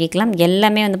நீங்கள் வாங்கிக்கலாம்.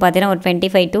 எல்லாமே வந்து பார்த்தீங்கன்னா ஒரு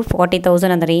 25,000 to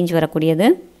 40,000 அந்த ரேஞ்ச் வரக்கூடியது.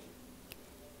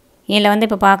 இதில் வந்து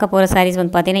இப்போ பார்க்க போகிற சாரீஸ்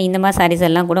வந்து பார்த்தீங்கன்னா இந்த மாதிரி சாரீஸ்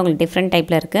எல்லாம் கூட உங்களுக்கு டிஃப்ரெண்ட்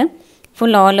டைப்பில் இருக்குது.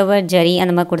 ஃபுல் ஆல் ஓவர் ஜரி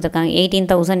அந்த மாதிரி கொடுத்துருக்காங்க.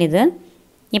 18,000 இது.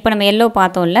 இப்போ நம்ம எல்லோ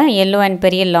பார்த்தோம்ல, எல்லோ அண்ட்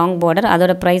பெரிய லாங் பார்டர்,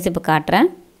 அதோட ப்ரைஸ் இப்போ காட்டுறேன்.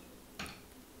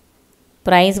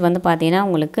 ப்ரைஸ் வந்து பார்த்தீங்கன்னா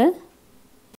உங்களுக்கு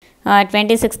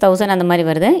 26,000 அந்த மாதிரி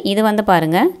வருது. இது வந்து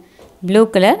பாருங்கள் ப்ளூ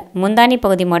கலர், முந்தானி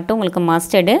பகுதி மட்டும் உங்களுக்கு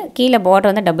மஸ்டர்டு, கீழே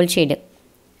பார்டர் வந்து டபுள் ஷேடு,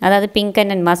 அதாவது பிங்க்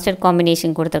அண்ட் மஸ்டர்ட்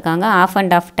காம்பினேஷன் கொடுத்துருக்காங்க. Of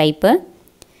and half type.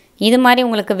 இது மாதிரி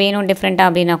உங்களுக்கு வேணும் டிஃப்ரெண்ட்டாக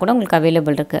அப்படின்னா கூட உங்களுக்கு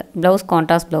அவைலபிள் இருக்குது. Blouse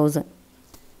contrast blouse.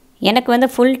 எனக்கு வந்து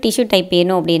ஃபுல் டிஷ்யூ டைப்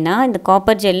வேணும் அப்படின்னா இந்த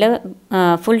copper gel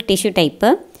full tissue type,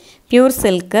 pure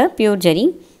silk, pure ஜெரி,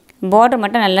 பார்டர்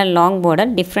மட்டும் நல்லா லாங்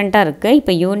பார்டர் டிஃப்ரெண்ட்டாக இருக்குது.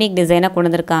 இப்போ யூனிக் டிசைனாக கொண்டு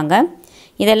வந்திருக்காங்க.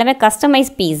 இது எல்லாமே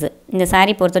கஸ்டமைஸ் பீஸு. இந்த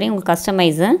சாரீ பொறுத்தவரைக்கும் உங்களுக்கு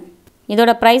கஸ்டமைஸு.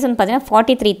 இதோட ப்ரைஸ் வந்து பார்த்தீங்கன்னா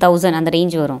 43,000 அந்த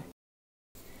ரேஞ்ச் வரும்.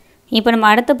 இப்போ நம்ம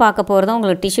அடுத்து பார்க்க போகிறதும்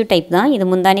உங்களுக்கு டிஷ்யூ டைப் தான். இது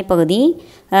முந்தானி பகுதி.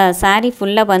 சாரீ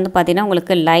ஃபுல்லாக வந்து பார்த்திங்கன்னா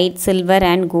உங்களுக்கு லைட் சில்வர்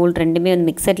அண்ட் கோல்டு ரெண்டுமே வந்து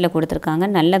மிக்சடில் கொடுத்துருக்காங்க.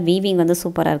 நல்ல வீவிங் வந்து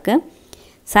சூப்பராக இருக்குது.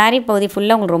 சாரீ பகுதி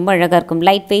ஃபுல்லாக உங்களுக்கு ரொம்ப அழகாக இருக்கும்.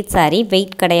 லைட் வெயிட் சாரீ,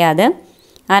 வெயிட் கிடையாது.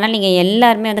 அதனால் நீங்கள்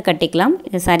எல்லாருமே வந்து கட்டிக்கலாம்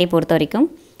இந்த சாரீ பொறுத்த வரைக்கும்.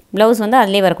 ப்ளவுஸ் வந்து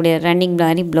அதிலே வரக்கூடிய ரன்னிங்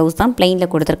மாதிரி ப்ளவுஸ் தான்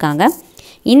ப்ளைனில் கொடுத்துருக்காங்க.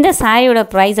 இந்த சாரியோட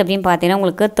ப்ரைஸ் அப்படின்னு பார்த்தீங்கன்னா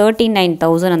உங்களுக்கு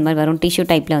 39,000 அந்த மாதிரி வரும். டிஷ்யூ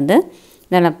டைப்பில் வந்து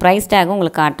இதோட ப்ரைஸ் டேகும்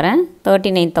உங்களுக்கு காட்டுறேன்.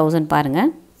 39,000 பாருங்கள்.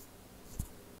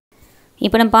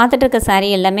 இப்போ நம்ம பார்த்துட்டு இருக்க சாரீ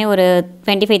எல்லாமே ஒரு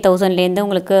 25,000லேருந்து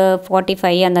உங்களுக்கு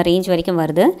 45 அந்த ரேஞ்ச் வரைக்கும்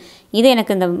வருது. இது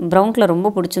எனக்கு இந்த ப்ரௌன் கலர் ரொம்ப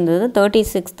பிடிச்சிருந்தது.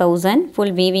 36,000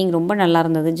 ஃபுல் வீவிங் ரொம்ப நல்லா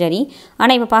இருந்தது ஜரி.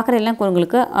 ஆனால் இப்போ பார்க்குறதெல்லாம்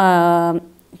உங்களுக்கு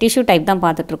டிஷ்யூ டைப் தான்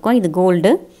பார்த்துட்ருக்கோம். இது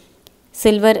gold,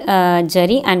 silver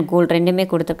zari and gold ரெண்டுமே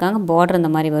கொடுத்துருக்காங்க. பார்டர்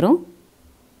இந்த மாதிரி வரும்.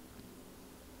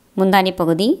 முந்தானி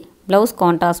பகுதி, ப்ளவுஸ்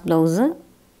கான்ட்ராஸ்ட் ப்ளவுஸு,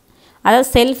 அதாவது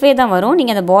செல்ஃபே தான் வரும்.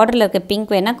 நீங்கள் அந்த பார்டரில் இருக்க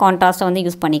பிங்க் வேணால் கான்ட்ராஸ்ட்டாக வந்து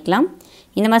யூஸ் பண்ணிக்கலாம்.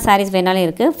 இந்த மாதிரி சாரீஸ் வேணாலும்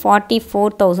இருக்குது.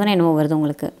 44,000 என்னவோ வருது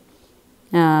உங்களுக்கு.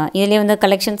 இதிலே வந்து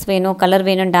கலெக்ஷன்ஸ் வேணும், கலர்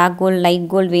வேணும், டார்க் கோல்டு, லைட்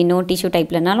கோல்டு வேணும், டிஷ்யூ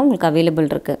டைப்லனாலும் உங்களுக்கு அவைலபிள்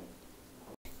இருக்குது.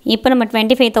 இப்போ நம்ம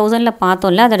 25,000ல்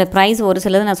பார்த்தோம்ல, அதோட ப்ரைஸ் ஒரு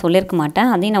சிலது நான் சொல்லியிருக்க மாட்டேன்,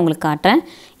 அதையும் நான் உங்களுக்கு காட்டுறேன்.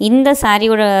 இந்த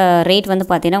சாரியோட ரேட் வந்து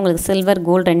பார்த்தீங்கன்னா உங்களுக்கு சில்வர்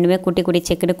கோல்டு ரெண்டுமே குட்டி குட்டி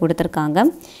செக்குடு கொடுத்துருக்காங்க.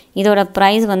 இதோட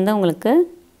ப்ரைஸ் வந்து உங்களுக்கு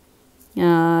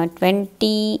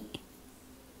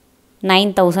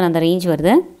 29,000 அந்த ரேஞ்ச்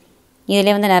வருது.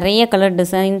 இதில் வந்து நிறைய கலர்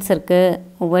டிசைன்ஸ் இருக்குது,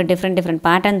 ஒவ்வொரு டிஃப்ரெண்ட்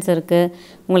பேட்டர்ன்ஸ் இருக்குது.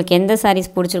 உங்களுக்கு எந்த சாரீஸ்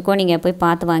பிடிச்சிருக்கோ நீங்கள் போய்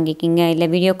பார்த்து வாங்கிக்கிங்க, இல்லை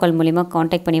வீடியோ கால் மூலிமா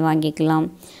காண்டாக்ட் பண்ணி வாங்கிக்கலாம்.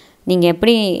 நீங்கள்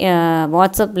எப்படி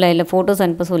வாட்ஸ்அப்பில் இல்லை ஃபோட்டோஸ்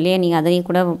அனுப்ப சொல்லி நீங்கள் அதையும்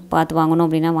கூட பார்த்து வாங்கணும்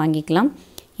அப்படின்னா வாங்கிக்கலாம்.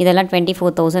 இதெல்லாம்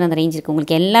 24,000 அந்த ரேஞ்ச் இருக்குது.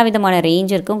 உங்களுக்கு எல்லா விதமான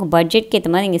ரேஞ்ச் இருக்குது. உங்கள் பட்ஜெட்க்கு ஏற்ற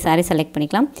மாதிரி நீங்கள் சாரீ செலக்ட்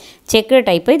பண்ணிக்கலாம். செக்குடு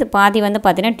டைப்பு, இது பாதி வந்து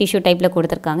பார்த்தீங்கன்னா டிஷ்யூ டைப்பில்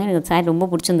கொடுத்துருக்காங்க. எனக்கு சாரீ ரொம்ப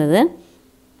பிடிச்சிருந்தது.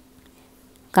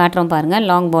 காட்டுறோம் பாருங்கள்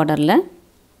லாங் பார்டரில்.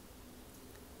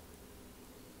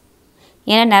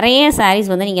 ஏன்னா நிறைய சாரீஸ்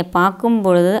வந்து நீங்கள் பார்க்கும்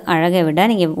பொழுது அழகை விட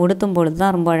நீங்கள் உடுத்தும் பொழுது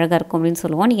தான் ரொம்ப அழகாக இருக்கும் அப்படின்னு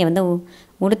சொல்லுவோம். நீங்கள் வந்து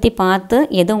உடுத்தி பார்த்து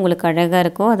எது உங்களுக்கு அழகாக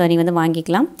இருக்கோ அதை நீங்கள் வந்து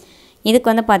வாங்கிக்கலாம். இதுக்கு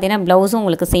வந்து பார்த்தீங்கன்னா ப்ளவுஸும்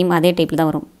உங்களுக்கு சேம் அதே டைப்பில் தான்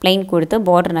வரும். ப்ளைன் கொடுத்து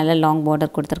பார்டர் நல்ல லாங்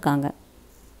பார்டர் கொடுத்துருக்காங்க.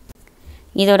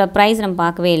 இதோட ப்ரைஸ் நம்ம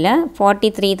பார்க்கவே இல்லை.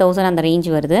 43,000 அந்த ரேஞ்ச்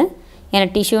வருது. ஏன்னா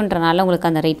டிஷ்யூன்றனால உங்களுக்கு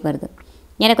அந்த ரேட் வருது.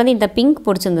 எனக்கு வந்து இந்த பிங்க்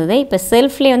பிடிச்சிருந்தது. இப்போ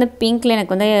செல்ஃப்லேயே வந்து பிங்க்கில்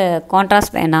எனக்கு வந்து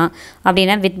கான்ட்ராஸ்ட் வேணாம்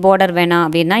அப்படின்னா, வித் பார்டர் வேணாம்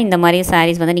அப்படின்னா இந்த மாதிரி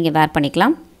சாரீஸ் வந்து நீங்கள் வேர்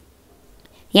பண்ணிக்கலாம்.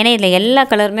 ஏன்னா இதில் எல்லா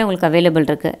கலருமே உங்களுக்கு அவைலபிள்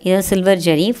இருக்குது. இது சில்வர்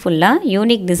ஜெரி ஃபுல்லாக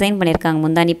யூனிக் டிசைன் பண்ணியிருக்காங்க.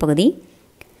 முந்தானி பகுதி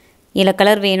இதில்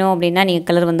கலர் வேணும் அப்படின்னா நீங்கள்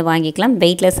கலர் வந்து வாங்கிக்கலாம்.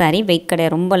 வெயிட்லெஸ் சாரீ, வெயிட்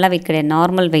கிடையாது, ரொம்பலாம் வெயிட் கிடையாது,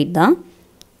 நார்மல் வெயிட் தான்.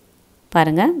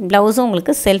 பாருங்கள் ப்ளவுஸும்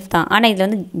உங்களுக்கு செல்ஃப் தான். ஆனால் இதில்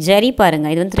வந்து ஜெரி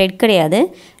பாருங்கள், இது வந்து த்ரெட் கிடையாது,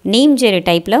 நீம் ஜெரி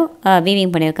டைப்பில்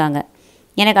வீவிங் பண்ணியிருக்காங்க.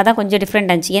 எனக்கு அதான் கொஞ்சம் டிஃப்ரெண்ட்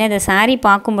இருந்துச்சு. ஏன்னா இந்த சாரீ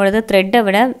பார்க்கும்பொழுது த்ரெட்டை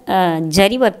விட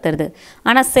ஜரி ஒர்க் தருது,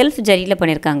 ஆனால் செல்ஃப் ஜரியில்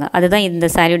பண்ணியிருக்காங்க. அதுதான் இந்த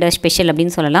சாரியோட ஸ்பெஷல்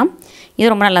அப்படின்னு சொல்லலாம். இது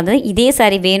ரொம்ப நல்லா இருந்தது. இதே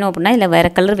சாரீ வேணும் அப்படின்னா இல்லை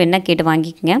வேறு கலர் வேணால் கேட்டு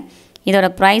வாங்கிக்கோங்க. இதோட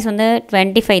ப்ரைஸ் வந்து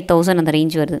 25,000 அந்த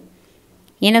ரேஞ்ச் வருது.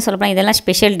 என்ன சொல்லப்போனால் இதெல்லாம்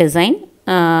ஸ்பெஷல் டிசைன்.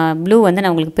 ப்ளூ வந்து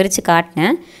நான் உங்களுக்கு பிரித்து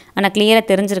காட்டினேன், ஆனால் கிளியராக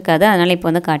தெரிஞ்சிருக்காது, அதனால் இப்போ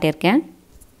வந்து காட்டியிருக்கேன்.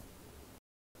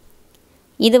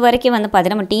 இது வரைக்கும் வந்து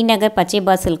பார்த்தீங்கன்னா நம்ம டி நகர்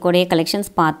பச்சையப்பாஸ் சில்கோடைய கலெக்ஷன்ஸ்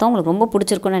பார்த்தோம். உங்களுக்கு ரொம்ப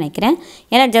பிடிச்சிருக்குன்னு நினைக்கிறேன்.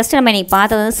 ஏன்னா ஜஸ்ட் நம்ம இன்றைக்கி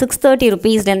பார்த்தது வந்து 630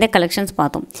 rupeesலேருந்தே கலெக்ஷன்ஸ்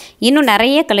பார்த்தோம். இன்னும்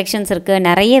நிறைய கலெக்ஷன்ஸ் இருக்குது,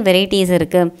 நிறைய வெரைட்டிஸ்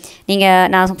இருக்குது. நீங்கள்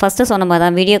நான் ஃபஸ்ட்டு சொன்ன மாதிரி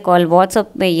தான் வீடியோ கால்,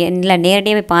 வாட்ஸ்அப் இல்லை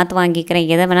நேரடியாக போய் பார்த்து வாங்கிக்கிறேன்,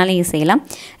 எதை வேணாலும் நீங்கள் செய்யலாம்.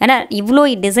 ஏன்னா இவ்வளோ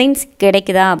டிசைன்ஸ்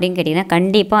கிடைக்குதா அப்படின்னு கேட்டிங்கன்னா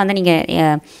கண்டிப்பாக வந்து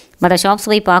நீங்கள் மற்ற ஷாப்ஸ்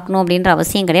போய் பார்க்கணும் அப்படின்ற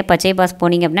அவசியம் கிடையாது. பச்சையப்பாஸ்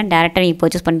போனீங்க அப்படின்னா டேரெக்டாக நீங்கள்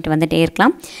பர்ச்சேஸ் பண்ணிட்டு வந்துட்டே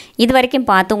இருக்கலாம். இது வரைக்கும்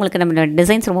பார்த்து உங்களுக்கு நம்மளோட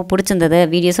டிசைன்ஸ் ரொம்ப பிடிச்சிருந்தது,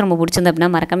 வீடியோஸ் ரொம்ப பிடிச்சிருந்தது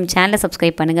அப்படின்னா மறக்காம சேனலை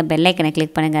சப்ஸ்கிரைப் பண்ணுங்கள், பெல் ஐக்கனை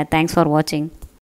கிளிக் பண்ணுங்கள். தேங்க்ஸ் ஃபார் வாட்சிங்.